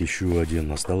 есть еще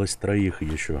один. Осталось 3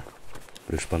 еще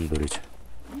пришпандурить.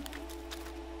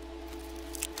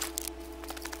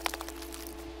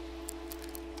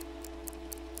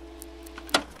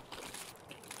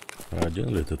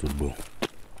 Один ли ты тут был?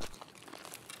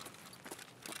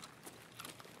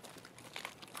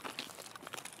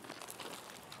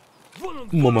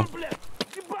 Мама.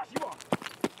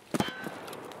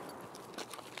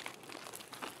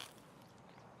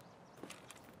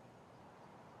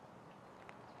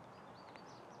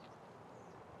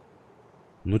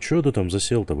 Ну чё ты там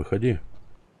засел-то? Выходи.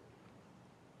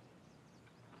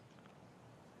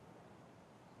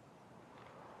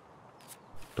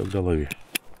 Тогда лови.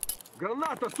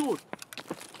 Граната тут!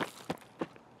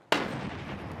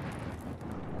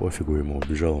 Пофигу ему,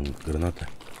 убежал он от гранаты.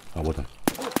 А вот он.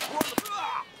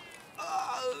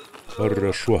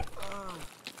 Хорошо.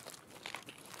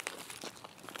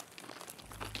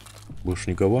 Больше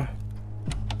никого?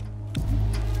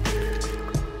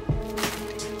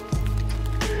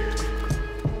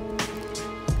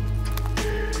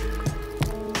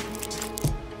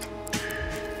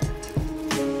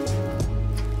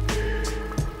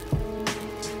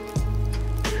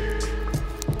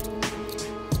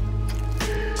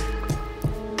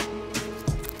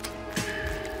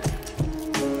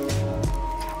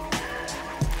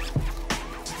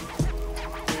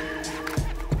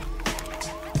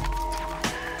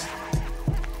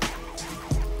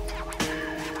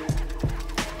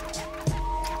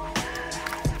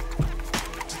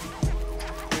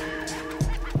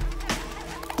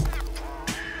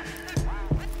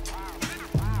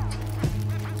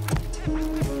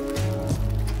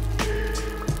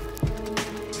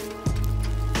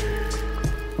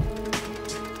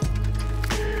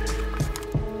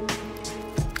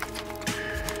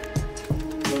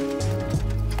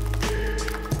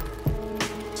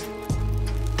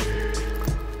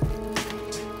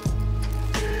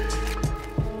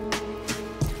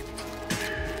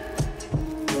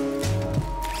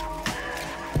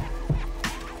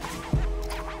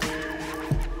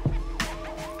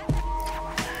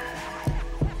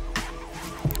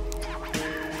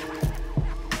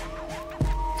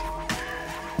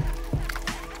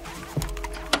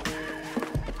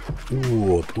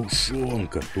 О,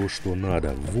 тушенка, то, что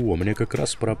надо. Во, мне как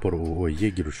раз прапору... Ой,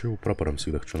 егерю, что его прапором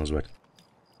всегда хочу назвать.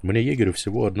 Мне егерю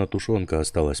всего одна тушенка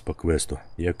осталась по квесту.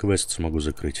 Я квест смогу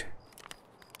закрыть.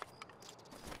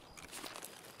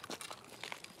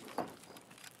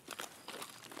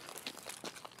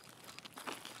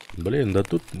 Блин, да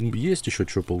тут есть еще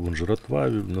что, полон жратва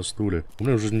на стуле. У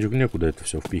меня уже некуда это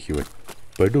все впихивать.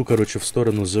 Пойду, короче, в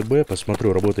сторону ЗБ,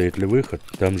 посмотрю, работает ли выход.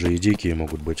 Там же и дикие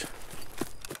могут быть.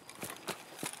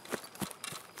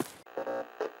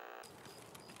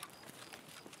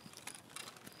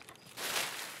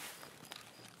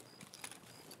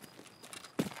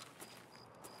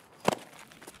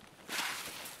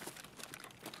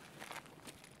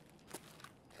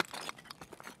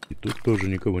 Тут тоже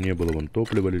никого не было. Вон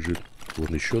топливо лежит.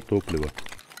 Вон еще топливо.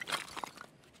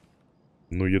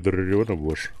 Ну, ядрёна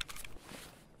вошь.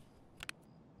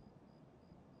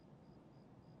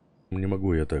 Не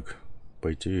могу я так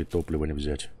пойти и топливо не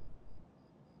взять.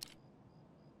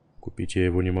 Купить я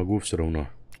его не могу все равно.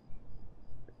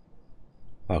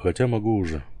 А, хотя могу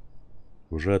уже.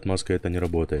 Уже отмазка это не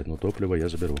работает. Но топливо я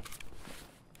заберу.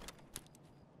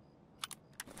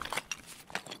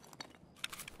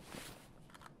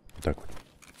 Так вот.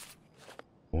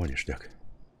 О, ништяк.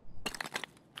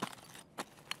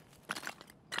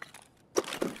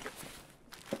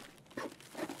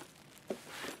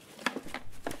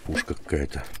 Пушка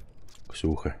какая-то.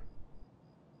 Ксюха.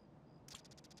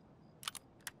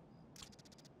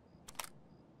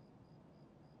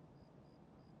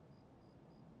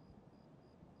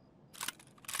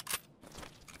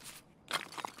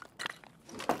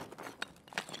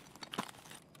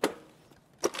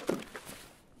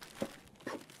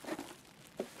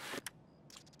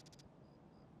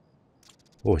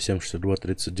 О,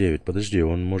 76239. Подожди,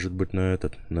 он может быть на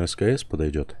этот, на СКС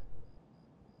подойдет?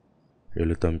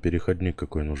 Или там переходник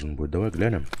какой нужен будет? Давай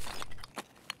глянем.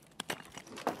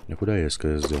 А куда я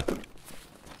СКС сделал?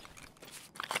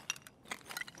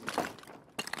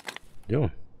 Где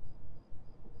он?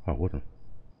 А, вот он.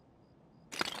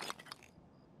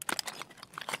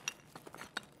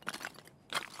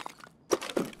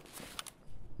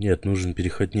 Нет, нужен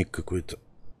переходник какой-то.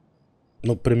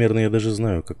 Ну, примерно я даже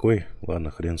знаю, какой. Ладно,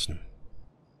 хрен с ним.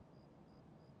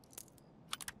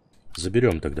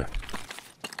 Заберем тогда.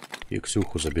 И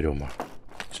Ксюху заберем.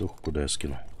 Ксюху куда я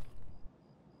скину?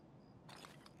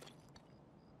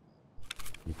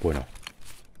 Не понял.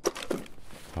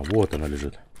 А вот она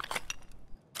лежит.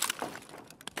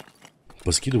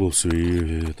 Поскидывал все,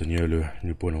 и это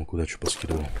не понял, куда что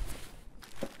поскидывал.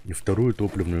 И вторую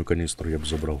топливную канистру я бы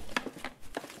забрал.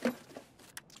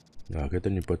 Так, это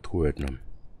не подходит нам.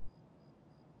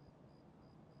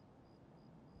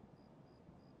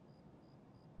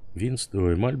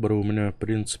 Ой, Мальборо у меня, в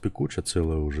принципе, куча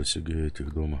целая уже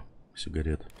этих дома,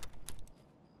 сигарет.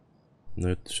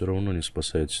 Но это все равно не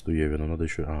спасает Стуевину. Надо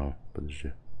еще... А,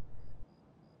 подожди.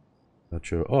 А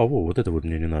что? А, вот это вот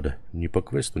мне не надо. Ни по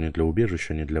квесту, ни для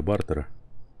убежища, ни для бартера.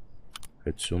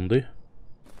 Это сюнды.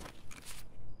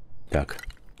 Так.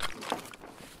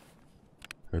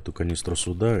 Эту канистру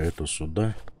сюда, эту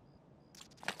сюда.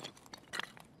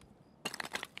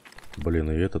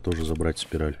 Блин, и это тоже забрать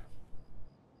спираль.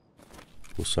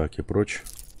 Кусаки прочь.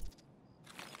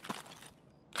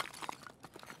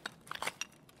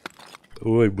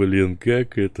 Ой, блин,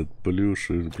 как этот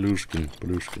Плюшкин.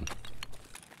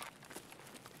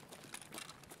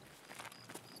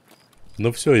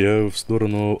 Ну все, я в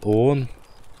сторону ООН.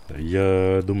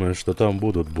 Я думаю, что там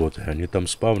будут боты. Они там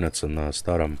спавнятся на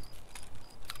старом...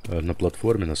 На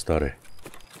платформе на старой.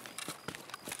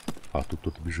 А, тут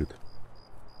кто-то бежит.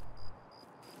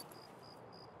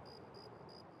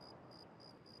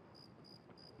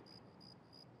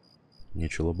 Не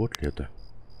челобот ли это?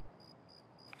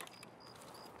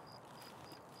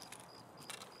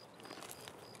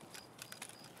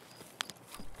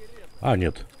 А,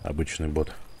 нет, обычный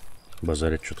бот.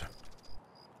 Базарит что-то.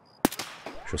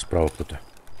 Еще справа кто-то.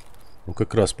 Ну,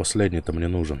 как раз последний-то мне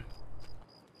нужен.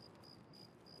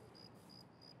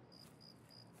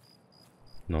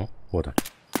 Ну, вот он.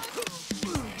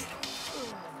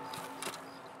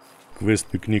 Квест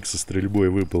 «Пикник» со стрельбой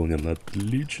выполнен.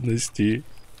 Отличности.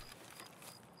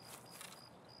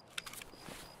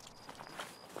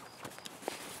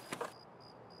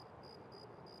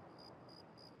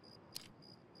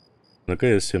 На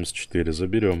КС-74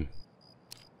 заберем.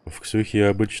 В Ксюхе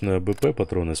обычно БП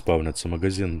патроны спавнятся.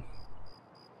 Магазин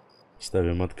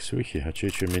ставим от Ксюхи, а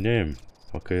чечу меняем.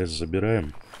 АКС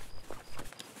забираем.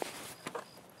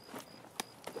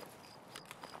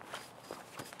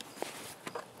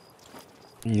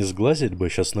 Не сглазить бы,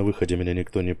 сейчас на выходе меня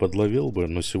никто не подловил бы,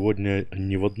 но сегодня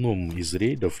ни в одном из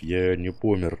рейдов я не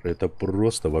помер. Это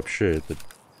просто вообще, это...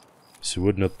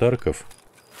 Сегодня Тарков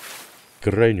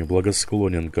крайне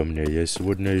благосклонен ко мне. Я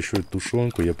сегодня еще и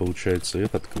тушенку, я, получается,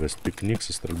 этот квест, пикник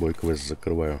со стрельбой квест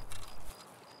закрываю.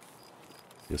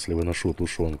 Если выношу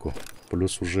тушенку.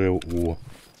 Плюс уже у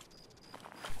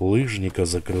Лыжника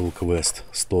закрыл квест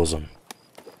с тозом.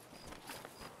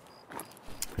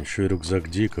 Еще и рюкзак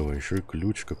дикого, еще и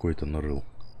ключ какой-то нарыл.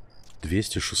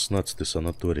 216-й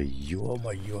санаторий.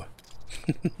 Ё-моё.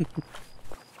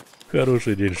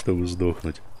 Хороший день, чтобы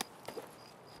сдохнуть.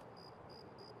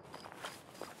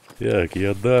 Так,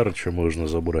 Ядарча можно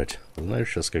забрать. Знаешь,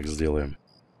 сейчас как сделаем?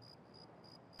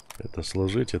 Это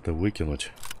сложить, это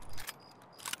выкинуть.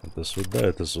 Это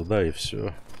сюда, и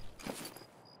все.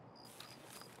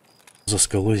 За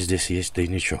скалой здесь есть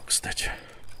тайничок, кстати.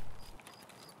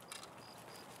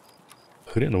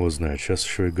 Хрен его знает. Сейчас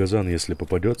еще и Газан, если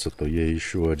попадется, то я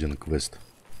еще один квест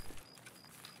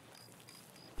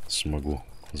смогу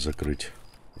закрыть,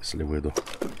 если выйду.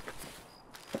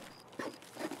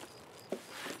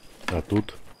 А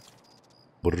тут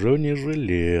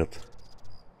бронежилет.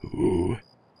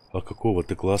 А какого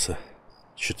ты класса?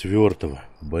 4-го.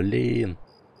 Блин.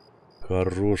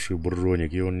 Хороший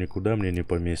броник. И он никуда мне не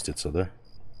поместится, да?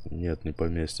 Нет, не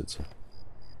поместится.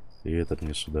 И этот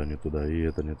не сюда, не туда. И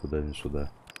это не туда, не сюда.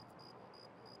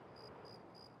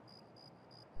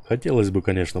 Хотелось бы,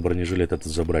 конечно, бронежилет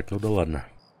этот забрать. Ну да ладно.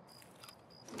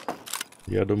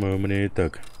 Я думаю, мне и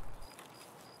так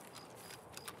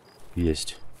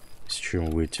есть с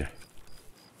чем выйти.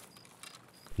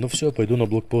 Ну все, пойду на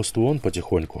блокпост ООН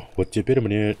потихоньку. Вот теперь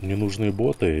мне не нужны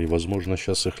боты, и, возможно,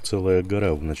 сейчас их целая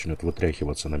гора начнет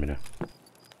вытряхиваться на меня.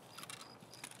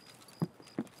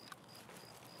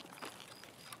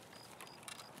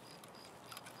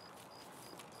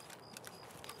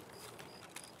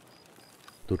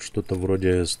 Тут что-то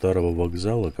вроде старого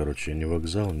вокзала, короче, не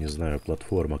вокзал, не знаю,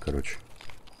 платформа, короче.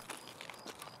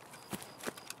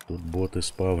 Тут боты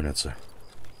спавнятся.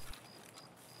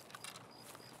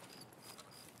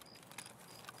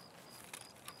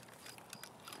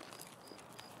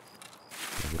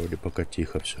 Вроде пока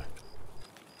тихо все.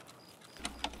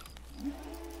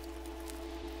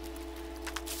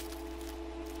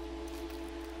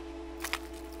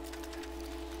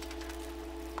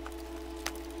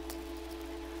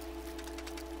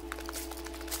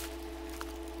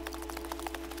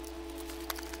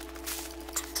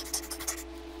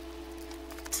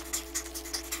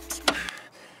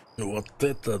 Вот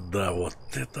это да, вот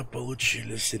это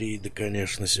получились рейды,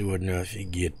 конечно, сегодня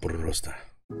офигеть просто.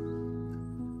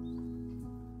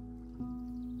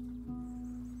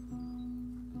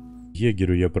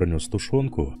 Егерю я пронес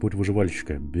тушенку. Путь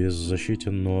выживальщика.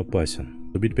 Беззащитен, но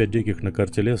опасен. Убить 5 диких на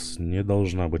карте лес не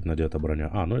должна быть надета броня.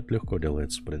 А, ну это легко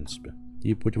делается, в принципе.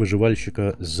 И путь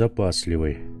выживальщика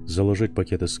запасливый. Заложить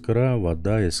пакет искра,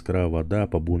 вода,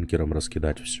 по бункерам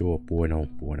раскидать. Все, понял.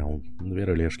 2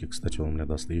 релешки, кстати, он мне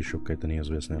даст. И еще какая-то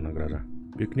неизвестная награда.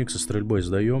 Пикник со стрельбой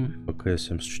сдаем. Пока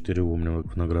 74 умного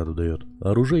в награду дает.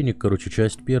 Оружейник, короче,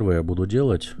 часть первая буду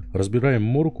делать. Разбираем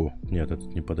мурку. Нет,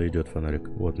 этот не подойдет фонарик.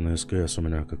 Вот на СКС у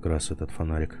меня как раз этот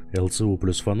фонарик. ЛЦУ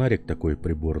плюс фонарик, такой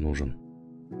прибор нужен.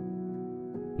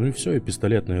 Ну и все, и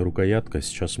пистолетная рукоятка.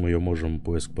 Сейчас мы ее можем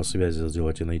поиск по связи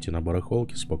сделать и найти на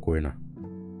барахолке спокойно.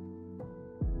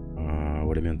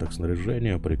 В элементах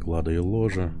снаряжения, приклады и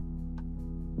ложа.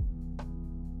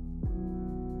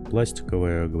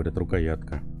 Пластиковая, говорят,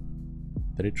 рукоятка.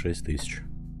 36 тысяч.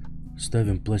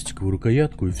 Ставим пластиковую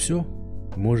рукоятку и все.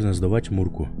 Можно сдавать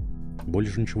мурку.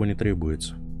 Больше ничего не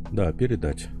требуется. Да,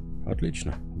 передать.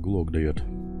 Отлично. Глок дает.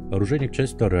 Оружейник,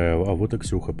 часть вторая. А вот и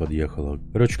Ксюха подъехала.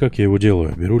 Короче, как я его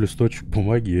делаю? Беру листочек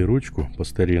бумаги и ручку по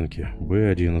старинке.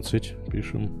 B11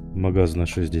 пишем. Магаз на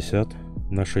 60.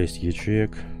 На 6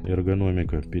 ячеек.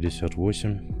 Эргономика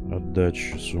 58.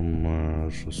 Отдача сумма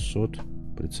 600.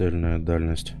 Прицельная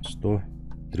дальность 100.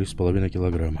 3,5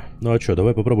 килограмма. Ну а что,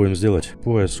 давай попробуем сделать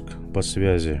поиск по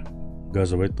связи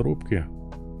газовой трубки.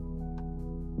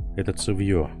 Это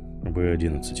цевье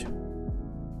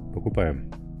B11.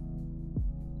 Покупаем.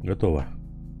 Готово.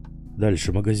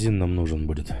 Дальше магазин нам нужен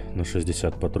будет на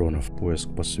 60 патронов.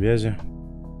 Поиск по связи.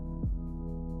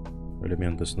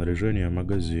 Элементы снаряжения,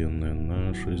 магазины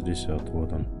на 60.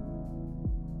 Вот он.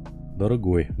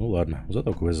 Дорогой. Ну ладно,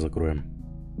 зато квест закроем.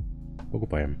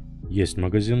 Покупаем. Есть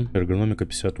магазин. Эргономика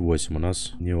 58. У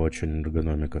нас не очень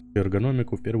эргономика.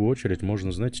 Эргономику в первую очередь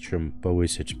можно, знаете, чем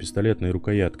повысить? Пистолетной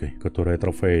рукояткой, которая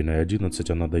трофейная. 11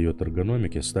 она дает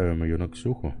эргономики. Ставим ее на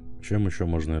Ксюху. Чем еще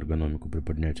можно эргономику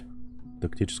приподнять?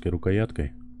 Тактической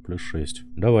рукояткой. Плюс 6.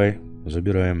 Давай,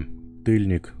 забираем.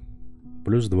 Тыльник.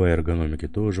 Плюс 2 эргономики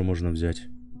тоже можно взять.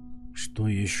 Что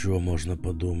еще можно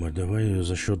подумать? Давай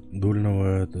за счет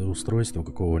дульного устройства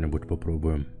какого-нибудь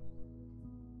попробуем.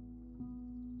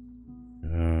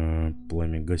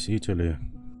 Пламегасители.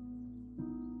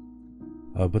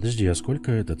 А подожди, а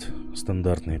сколько этот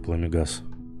стандартный пламегас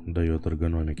дает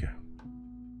эргономики?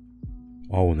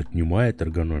 А он отнимает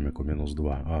эргономику минус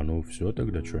 2. А, ну все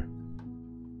тогда что?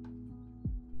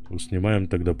 Снимаем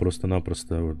тогда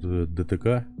просто-напросто вот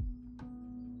ДТК.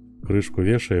 Крышку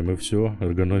вешаем и все.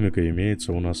 Эргономика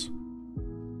имеется у нас.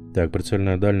 Так,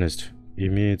 прицельная дальность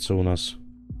имеется у нас.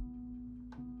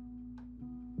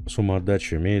 Сумма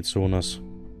отдачи имеется у нас.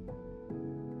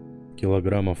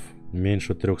 Килограммов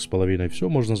меньше 3,5. Все,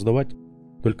 можно сдавать.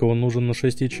 Только он нужен на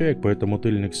 6 ячеек, поэтому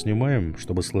тыльник снимаем,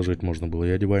 чтобы сложить можно было. И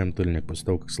одеваем тыльник после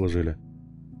того, как сложили.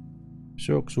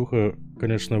 Все, Ксюха,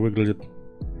 конечно, выглядит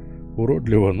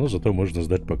уродливо, но зато можно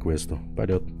сдать по квесту.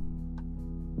 Пойдет.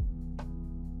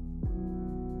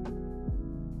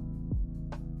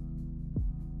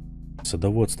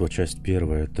 Садоводство, часть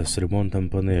первая. Это с ремонтом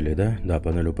панели, да? Да,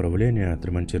 панель управления.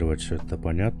 Отремонтировать это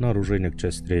понятно. Оружейник,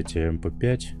 часть третья,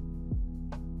 МП5.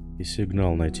 И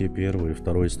сигнал найти первый и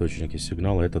второй источники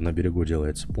сигнала. Это на берегу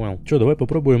делается. Понял. Че, давай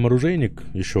попробуем оружейник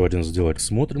еще один сделать.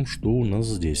 Смотрим, что у нас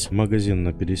здесь. Магазин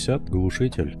на 50.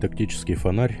 Глушитель. Тактический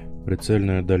фонарь.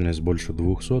 Прицельная дальность больше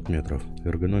 200 метров.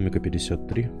 Эргономика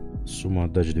 53. Сумма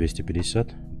отдач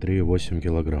 250. 3,8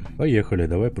 килограмм. Поехали,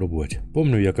 давай пробовать.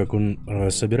 Помню я, как он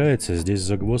собирается. Здесь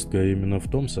загвоздка именно в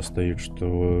том состоит, что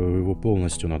его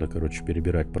полностью надо, короче,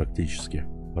 перебирать практически.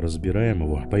 Разбираем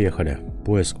его. Поехали.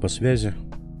 Поиск по связи.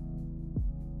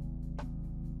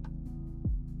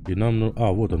 И нам... Ну...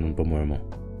 А, вот он, по-моему.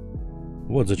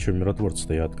 Вот зачем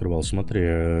миротворца-то я открывал. Смотри,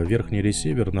 верхний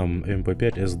ресивер нам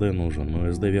MP5 SD нужен. Но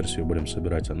SD-версию будем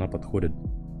собирать. Она подходит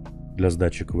для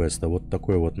сдачи квеста. Вот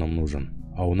такой вот нам нужен.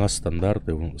 А у нас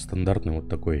стандартный вот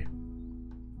такой.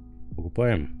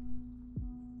 Покупаем.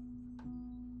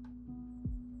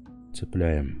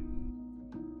 Цепляем.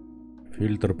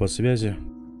 Фильтр по связи.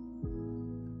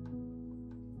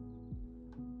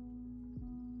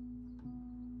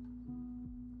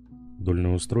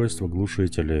 Дульное устройство,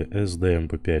 глушители, SD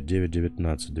MP5,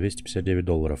 9.19,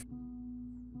 $259.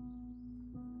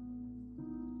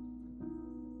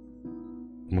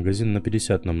 Магазин на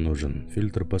 50 нам нужен.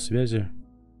 Фильтр по связи.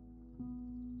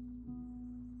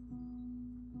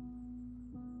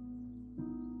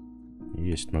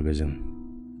 Есть магазин.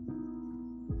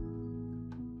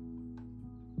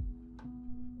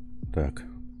 Так.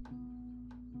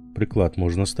 Приклад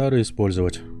можно старый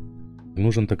использовать.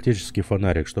 Нужен тактический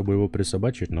фонарик. Чтобы его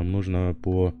присобачить, нам нужно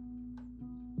по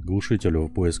глушителю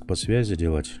поиск по связи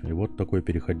делать. И вот такой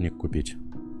переходник купить.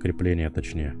 Крепление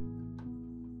точнее.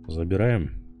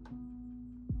 Забираем.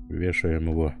 Вешаем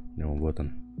его. Вот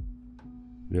он.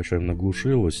 Вешаем на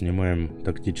глушило, снимаем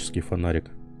тактический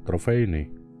фонарик.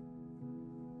 Трофейный.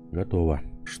 Готово.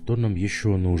 Что нам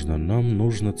еще нужно? Нам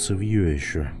нужно цевье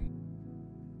еще.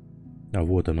 А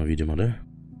вот оно, видимо, да?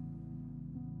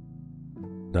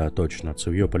 Да, точно.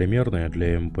 Цевье полимерное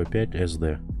для МП5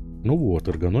 СД. Ну вот,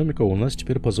 эргономика у нас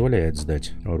теперь позволяет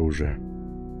сдать оружие.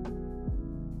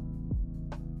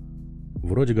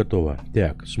 Вроде готово.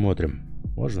 Так, смотрим.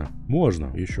 Можно?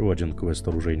 Можно. Еще один квест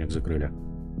оружейник закрыли.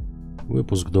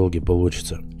 Выпуск долгий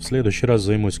получится. В следующий раз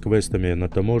займусь квестами на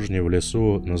таможне, в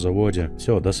лесу, на заводе.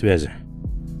 Все, до связи.